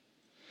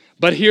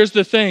 But here's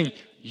the thing,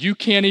 you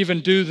can't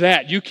even do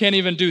that. You can't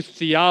even do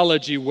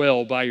theology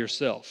well by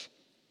yourself.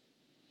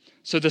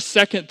 So the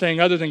second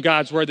thing, other than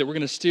God's Word, that we're going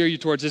to steer you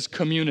towards is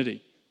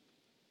community.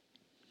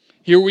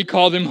 Here we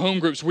call them home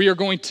groups. We are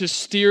going to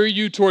steer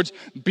you towards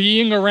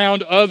being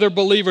around other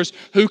believers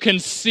who can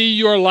see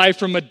your life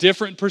from a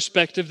different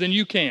perspective than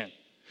you can.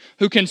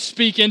 Who can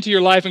speak into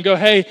your life and go,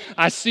 hey,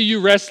 I see you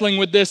wrestling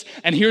with this,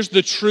 and here's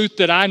the truth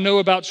that I know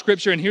about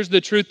Scripture, and here's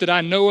the truth that I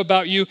know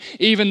about you,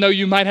 even though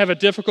you might have a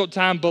difficult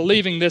time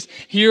believing this,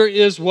 here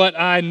is what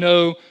I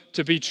know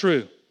to be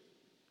true.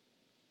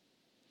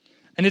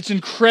 And it's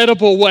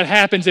incredible what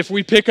happens if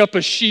we pick up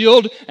a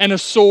shield and a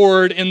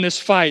sword in this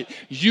fight.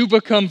 You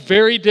become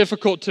very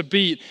difficult to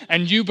beat,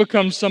 and you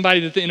become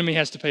somebody that the enemy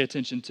has to pay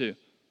attention to.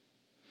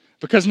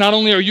 Because not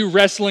only are you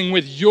wrestling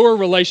with your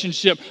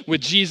relationship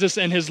with Jesus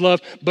and His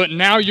love, but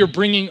now you're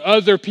bringing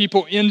other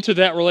people into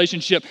that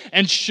relationship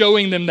and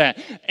showing them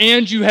that.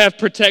 And you have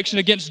protection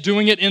against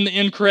doing it in the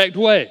incorrect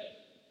way.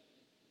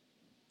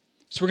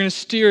 So we're going to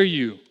steer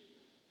you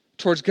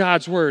towards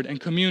God's word and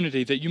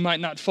community, that you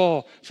might not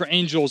fall for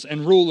angels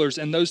and rulers,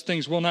 and those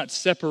things will not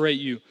separate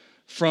you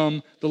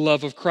from the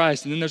love of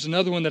Christ. And then there's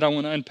another one that I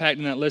want to unpack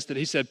in that list that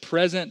he said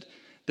present,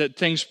 that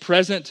things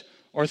present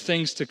are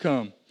things to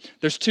come.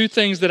 There's two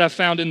things that I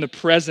found in the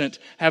present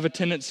have a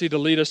tendency to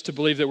lead us to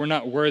believe that we're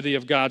not worthy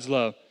of God's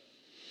love.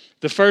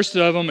 The first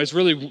of them is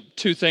really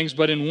two things,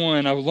 but in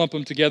one, I will lump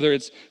them together.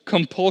 It's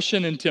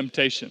compulsion and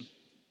temptation.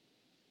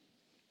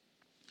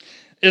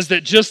 Is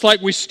that just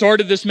like we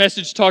started this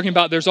message talking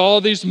about, there's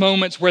all these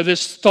moments where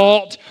this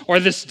thought or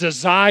this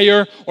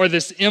desire or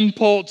this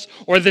impulse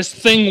or this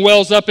thing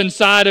wells up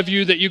inside of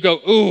you that you go,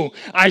 ooh,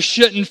 I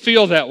shouldn't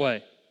feel that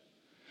way.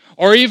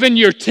 Or even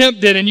you're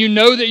tempted and you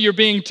know that you're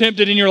being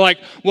tempted and you're like,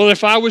 well,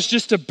 if I was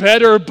just a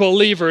better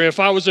believer, if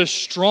I was a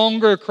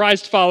stronger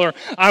Christ follower,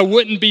 I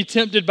wouldn't be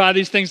tempted by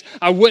these things.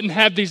 I wouldn't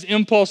have these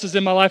impulses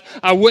in my life.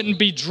 I wouldn't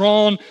be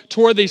drawn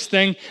toward these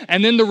things.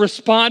 And then the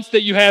response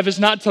that you have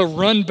is not to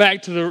run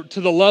back to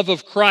the love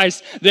of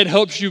Christ that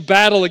helps you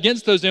battle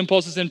against those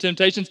impulses and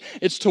temptations.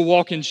 It's to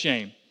walk in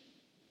shame.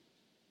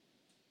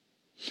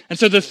 And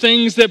so the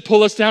things that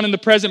pull us down in the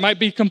present might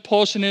be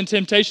compulsion and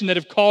temptation that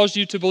have caused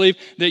you to believe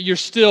that you're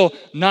still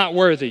not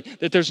worthy,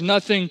 that there's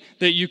nothing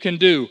that you can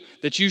do,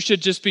 that you should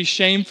just be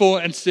shameful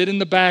and sit in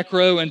the back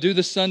row and do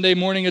the Sunday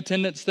morning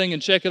attendance thing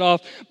and check it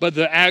off, but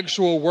the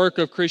actual work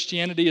of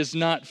Christianity is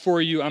not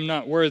for you. I'm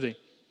not worthy.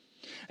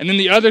 And then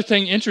the other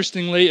thing,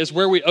 interestingly, is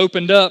where we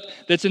opened up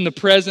that's in the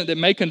present that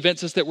may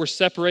convince us that we're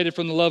separated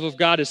from the love of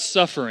God is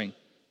suffering.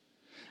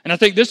 And I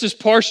think this is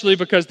partially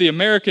because the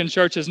American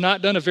church has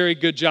not done a very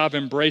good job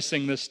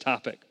embracing this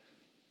topic.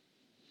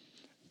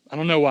 I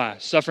don't know why.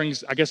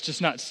 Suffering's, I guess, just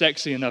not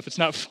sexy enough. It's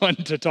not fun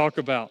to talk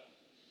about.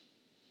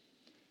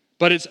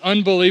 But it's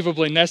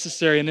unbelievably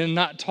necessary. And in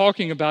not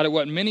talking about it,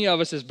 what many of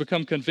us has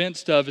become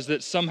convinced of is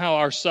that somehow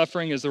our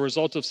suffering is the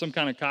result of some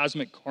kind of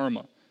cosmic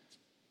karma.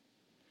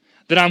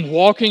 That I'm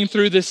walking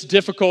through this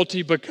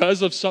difficulty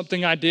because of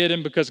something I did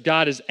and because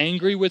God is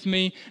angry with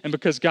me and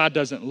because God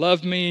doesn't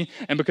love me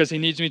and because he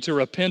needs me to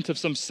repent of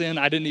some sin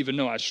I didn't even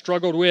know I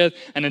struggled with.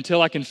 And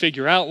until I can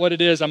figure out what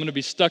it is, I'm going to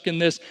be stuck in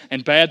this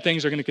and bad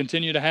things are going to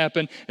continue to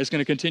happen. It's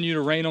going to continue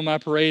to rain on my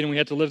parade and we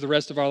have to live the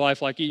rest of our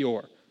life like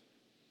Eeyore.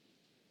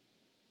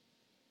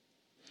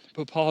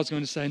 But Paul's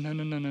going to say,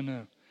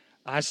 no.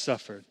 I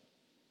suffered.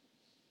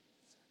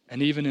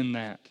 And even in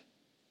that,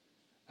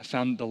 I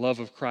found the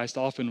love of Christ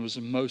often was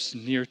most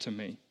near to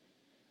me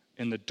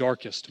in the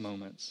darkest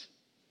moments.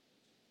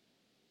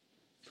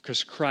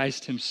 Because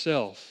Christ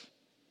himself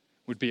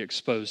would be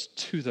exposed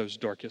to those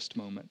darkest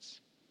moments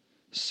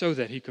so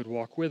that he could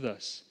walk with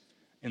us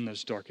in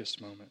those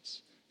darkest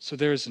moments. So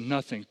there is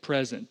nothing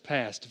present,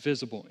 past,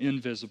 visible,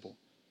 invisible,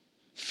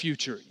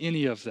 future,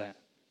 any of that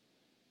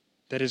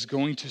is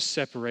going to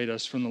separate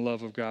us from the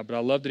love of God. But I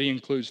love that he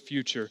includes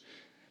future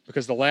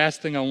because the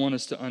last thing I want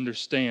us to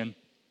understand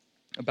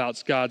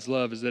about God's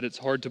love is that it's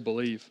hard to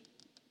believe.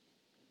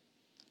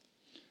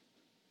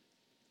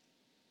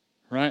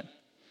 Right?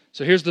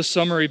 So here's the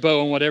summary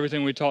bow on what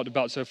everything we talked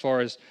about so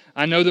far is.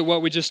 I know that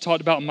what we just talked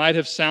about might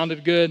have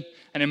sounded good,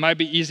 and it might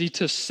be easy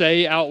to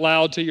say out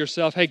loud to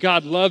yourself, hey,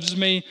 God loves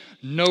me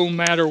no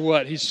matter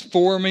what. He's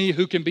for me.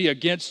 Who can be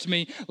against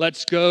me?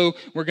 Let's go.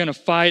 We're going to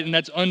fight, and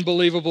that's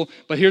unbelievable.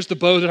 But here's the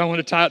bow that I want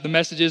to tie up the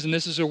messages, and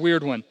this is a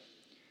weird one.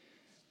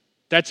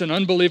 That's an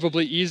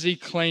unbelievably easy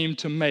claim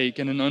to make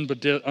and an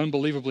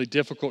unbelievably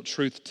difficult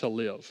truth to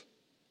live.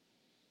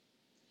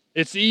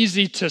 It's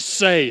easy to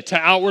say, to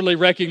outwardly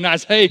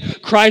recognize, hey,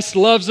 Christ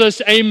loves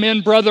us.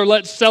 Amen, brother.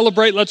 Let's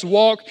celebrate. Let's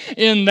walk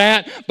in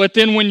that. But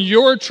then when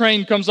your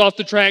train comes off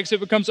the tracks, it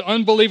becomes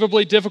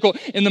unbelievably difficult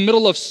in the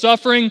middle of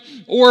suffering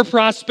or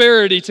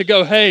prosperity to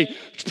go, hey,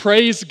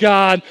 praise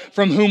God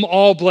from whom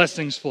all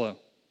blessings flow.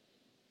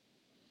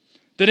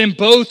 That in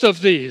both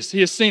of these, he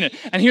has seen it.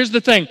 And here's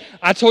the thing.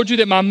 I told you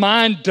that my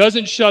mind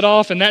doesn't shut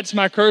off, and that's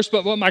my curse.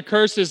 But what my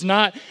curse is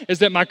not, is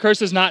that my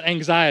curse is not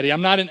anxiety.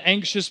 I'm not an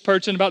anxious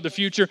person about the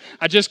future.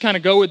 I just kind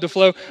of go with the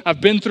flow.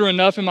 I've been through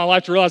enough in my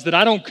life to realize that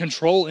I don't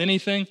control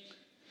anything.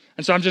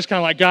 And so I'm just kind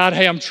of like, God,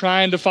 hey, I'm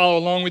trying to follow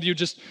along with you.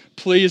 Just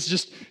please,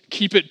 just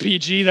keep it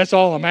PG. That's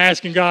all I'm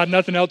asking, God.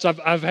 Nothing else.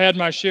 I've had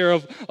my share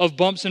of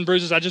bumps and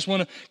bruises. I just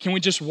want to, can we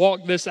just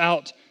walk this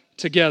out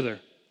together?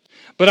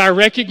 But I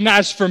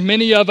recognize for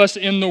many of us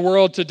in the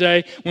world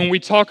today, when we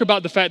talk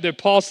about the fact that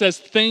Paul says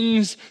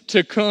things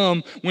to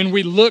come, when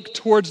we look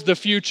towards the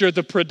future,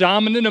 the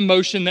predominant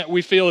emotion that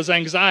we feel is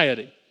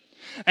anxiety.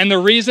 And the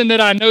reason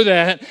that I know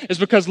that is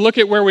because look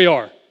at where we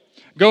are.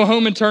 Go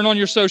home and turn on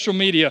your social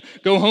media.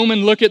 Go home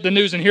and look at the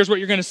news, and here's what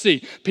you're going to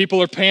see.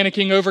 People are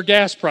panicking over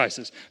gas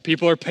prices.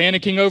 People are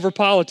panicking over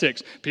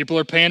politics. People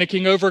are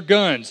panicking over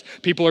guns.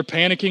 People are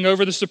panicking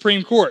over the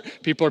Supreme Court.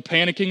 People are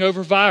panicking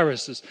over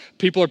viruses.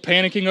 People are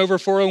panicking over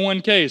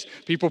 401ks.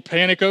 People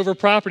panic over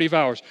property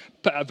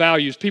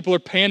values. People are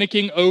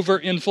panicking over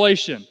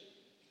inflation.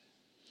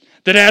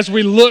 That as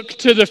we look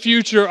to the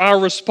future, our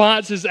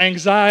response is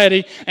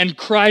anxiety, and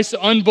Christ's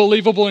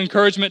unbelievable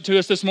encouragement to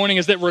us this morning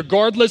is that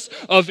regardless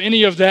of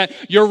any of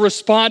that, your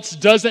response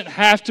doesn't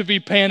have to be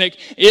panic.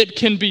 It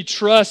can be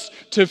trust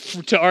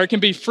or it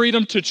can be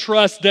freedom to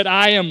trust that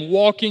I am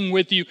walking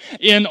with you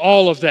in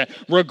all of that.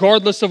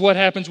 Regardless of what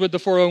happens with the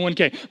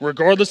 401k,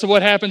 regardless of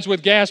what happens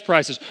with gas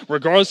prices,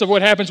 regardless of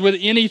what happens with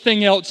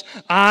anything else,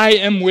 I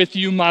am with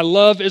you, my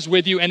love is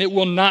with you, and it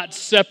will not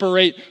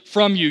separate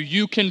from you.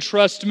 You can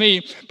trust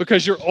me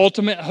because your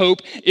ultimate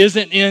hope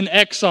isn't in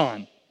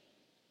Exxon.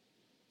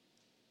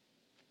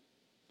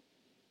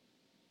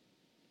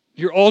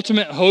 Your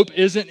ultimate hope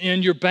isn't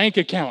in your bank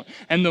account.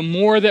 And the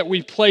more that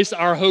we place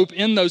our hope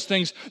in those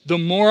things, the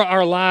more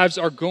our lives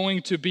are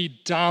going to be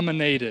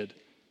dominated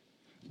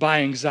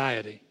by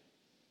anxiety.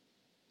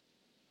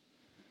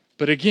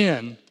 But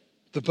again,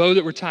 the bow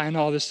that we're tying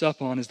all this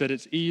up on is that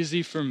it's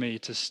easy for me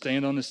to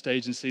stand on the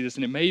stage and see this,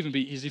 and it may even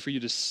be easy for you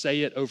to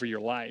say it over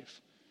your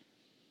life.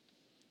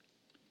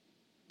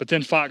 But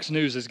then Fox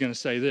News is going to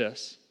say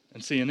this,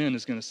 and CNN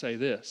is going to say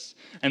this,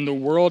 and the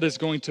world is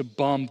going to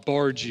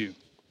bombard you,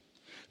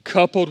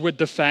 coupled with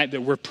the fact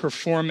that we're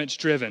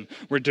performance-driven,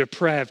 we're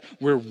depraved,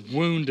 we're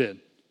wounded,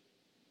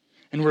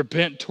 and we're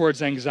bent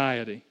towards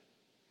anxiety.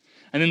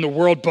 And then the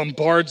world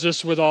bombards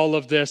us with all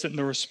of this, and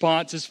the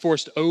response is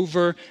forced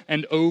over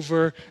and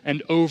over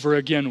and over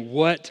again.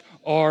 What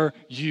are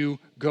you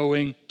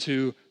going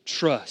to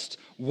trust?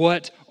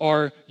 What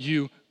are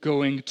you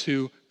going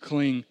to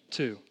cling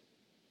to?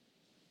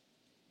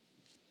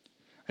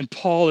 And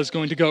Paul is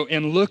going to go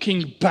in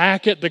looking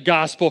back at the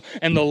gospel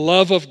and the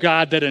love of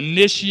God that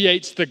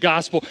initiates the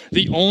gospel.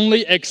 The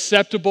only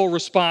acceptable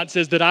response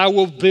is that I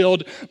will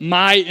build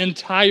my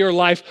entire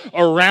life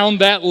around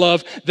that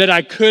love that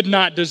I could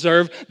not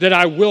deserve, that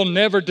I will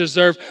never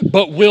deserve,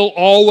 but will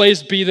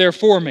always be there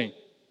for me.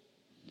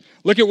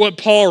 Look at what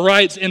Paul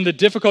writes in the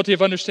difficulty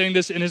of understanding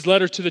this in his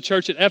letter to the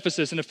church at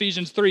Ephesus in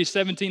Ephesians 3,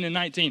 17 and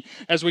 19.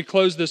 As we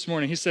close this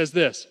morning, he says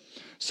this,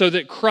 so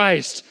that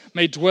Christ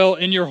may dwell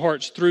in your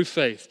hearts through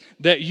faith,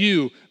 that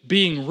you,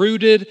 being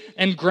rooted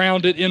and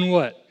grounded in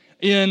what?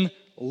 In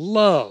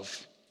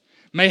love,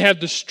 may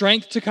have the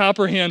strength to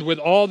comprehend with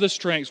all the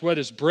strengths what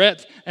is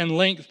breadth and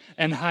length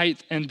and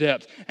height and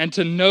depth, and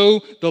to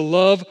know the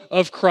love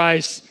of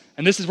Christ.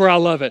 And this is where I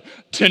love it.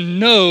 To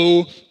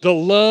know the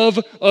love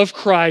of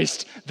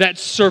Christ that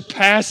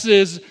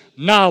surpasses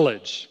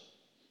knowledge.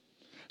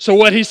 So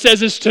what he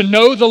says is to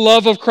know the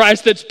love of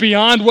Christ that's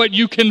beyond what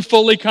you can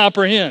fully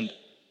comprehend.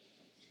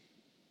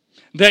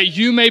 That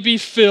you may be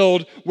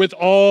filled with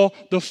all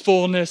the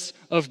fullness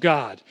of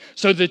God.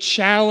 So the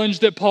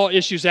challenge that Paul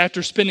issues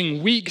after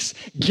spending weeks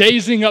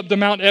gazing up the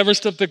Mount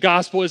Everest of the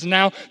gospel is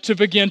now to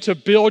begin to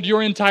build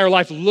your entire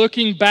life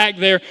looking back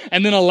there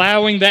and then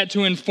allowing that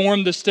to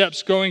inform the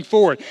steps going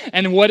forward.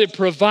 And what it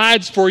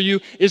provides for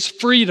you is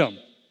freedom.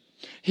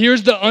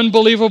 Here's the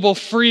unbelievable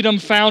freedom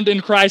found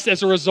in Christ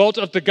as a result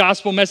of the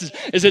gospel message,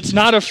 is it's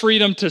not a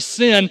freedom to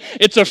sin,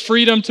 it's a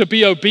freedom to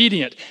be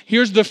obedient.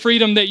 Here's the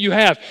freedom that you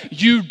have.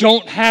 You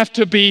don't have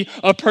to be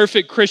a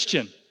perfect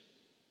Christian.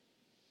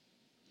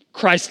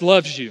 Christ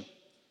loves you.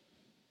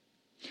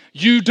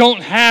 You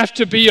don't have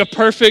to be a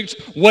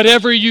perfect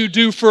whatever you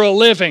do for a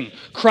living.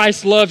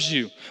 Christ loves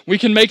you. We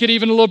can make it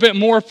even a little bit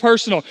more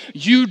personal.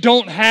 You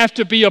don't have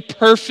to be a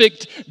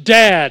perfect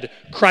dad.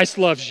 Christ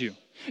loves you.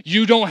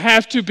 You don't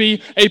have to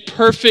be a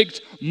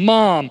perfect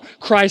mom.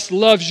 Christ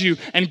loves you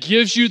and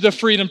gives you the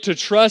freedom to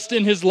trust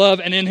in his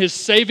love and in his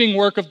saving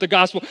work of the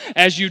gospel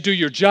as you do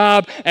your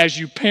job, as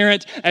you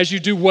parent, as you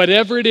do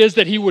whatever it is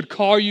that he would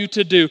call you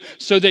to do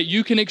so that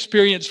you can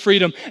experience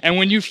freedom. And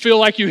when you feel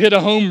like you hit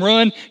a home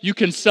run, you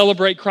can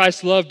celebrate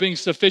Christ's love being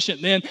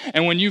sufficient then.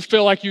 And when you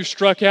feel like you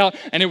struck out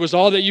and it was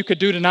all that you could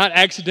do to not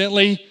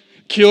accidentally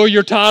kill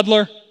your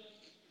toddler,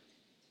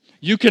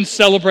 you can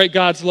celebrate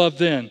God's love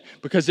then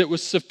because it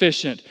was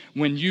sufficient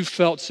when you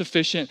felt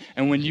sufficient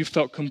and when you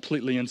felt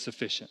completely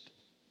insufficient.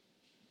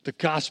 The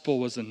gospel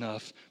was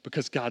enough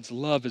because God's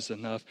love is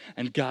enough,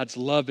 and God's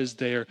love is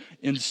there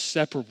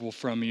inseparable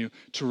from you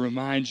to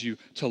remind you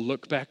to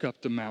look back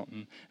up the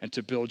mountain and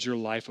to build your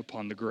life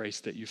upon the grace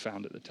that you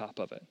found at the top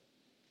of it.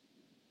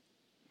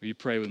 Will you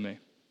pray with me?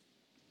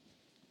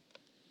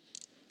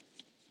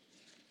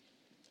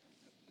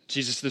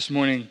 Jesus, this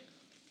morning,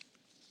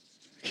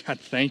 God,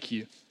 thank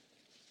you.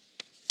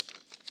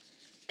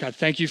 God,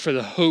 thank you for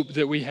the hope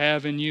that we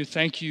have in you.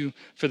 Thank you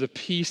for the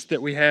peace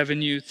that we have in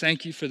you.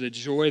 Thank you for the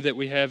joy that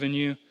we have in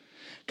you.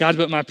 God,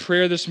 but my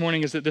prayer this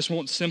morning is that this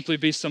won't simply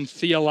be some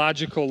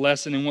theological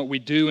lesson in what we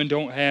do and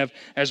don't have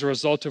as a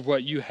result of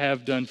what you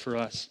have done for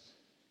us.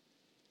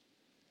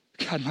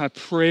 God, my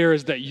prayer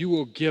is that you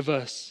will give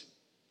us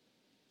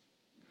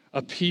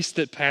a peace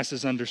that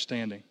passes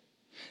understanding,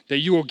 that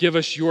you will give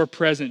us your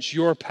presence,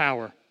 your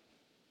power,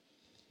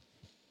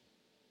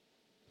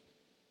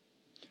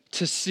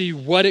 to see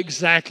what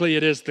exactly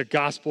it is the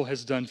gospel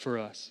has done for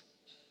us.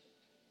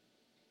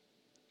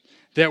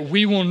 That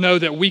we will know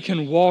that we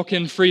can walk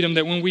in freedom,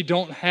 that when we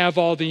don't have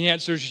all the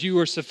answers, you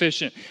are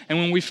sufficient. And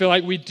when we feel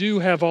like we do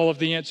have all of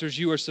the answers,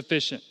 you are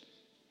sufficient.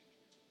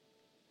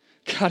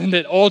 God, and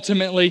that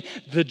ultimately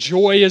the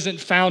joy isn't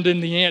found in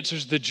the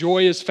answers. The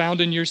joy is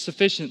found in your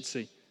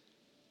sufficiency.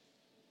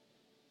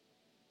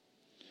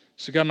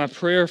 So God, my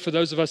prayer for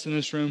those of us in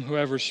this room who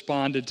have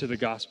responded to the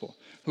gospel,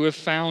 who have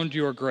found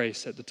your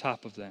grace at the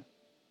top of that,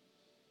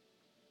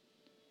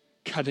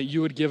 God, that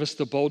you would give us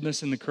the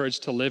boldness and the courage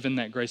to live in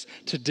that grace,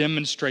 to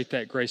demonstrate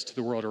that grace to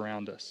the world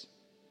around us.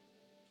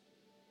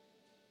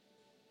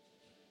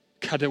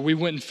 God, that we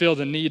wouldn't feel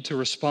the need to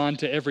respond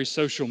to every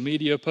social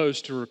media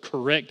post or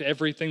correct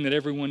everything that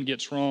everyone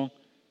gets wrong,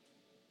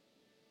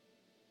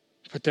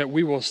 but that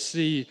we will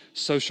see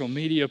social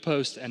media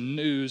posts and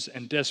news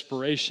and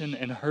desperation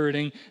and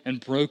hurting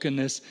and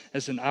brokenness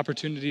as an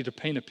opportunity to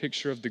paint a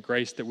picture of the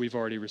grace that we've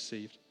already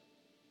received.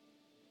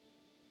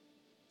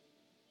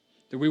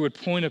 That we would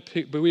paint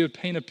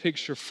a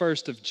picture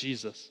first of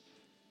Jesus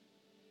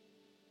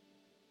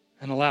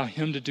and allow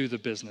him to do the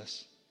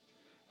business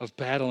of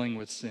battling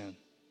with sin,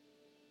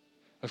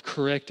 of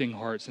correcting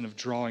hearts, and of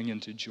drawing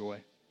into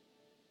joy.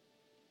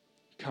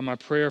 God, my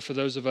prayer for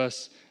those of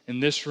us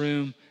in this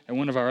room and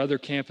one of our other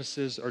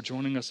campuses or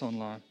joining us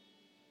online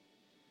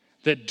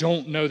that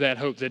don't know that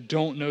hope, that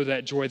don't know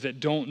that joy, that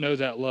don't know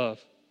that love.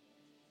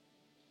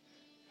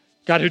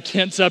 God, who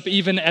tense up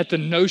even at the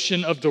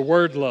notion of the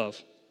word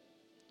love.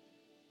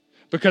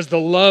 Because the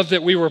love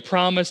that we were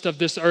promised of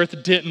this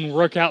earth didn't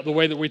work out the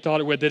way that we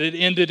thought it would, that it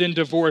ended in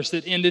divorce,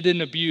 it ended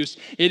in abuse,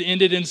 it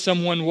ended in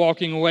someone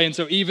walking away. And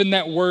so even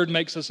that word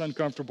makes us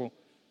uncomfortable.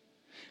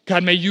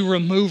 God, may you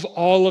remove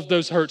all of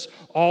those hurts,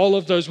 all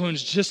of those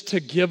wounds, just to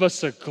give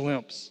us a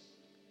glimpse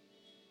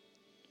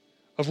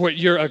of what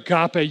your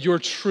agape, your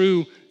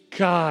true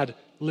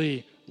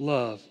godly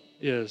love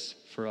is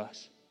for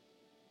us.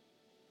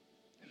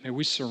 May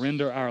we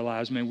surrender our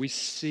lives. May we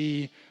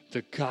see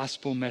the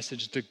gospel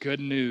message, the good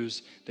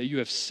news that you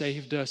have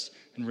saved us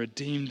and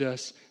redeemed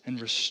us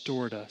and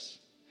restored us,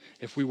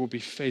 if we will be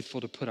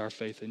faithful to put our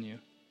faith in you,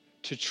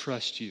 to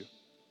trust you.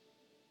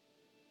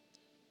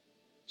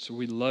 So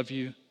we love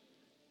you.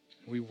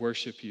 We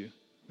worship you.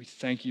 We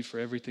thank you for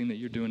everything that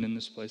you're doing in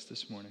this place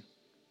this morning.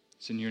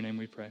 It's in your name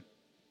we pray.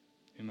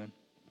 Amen.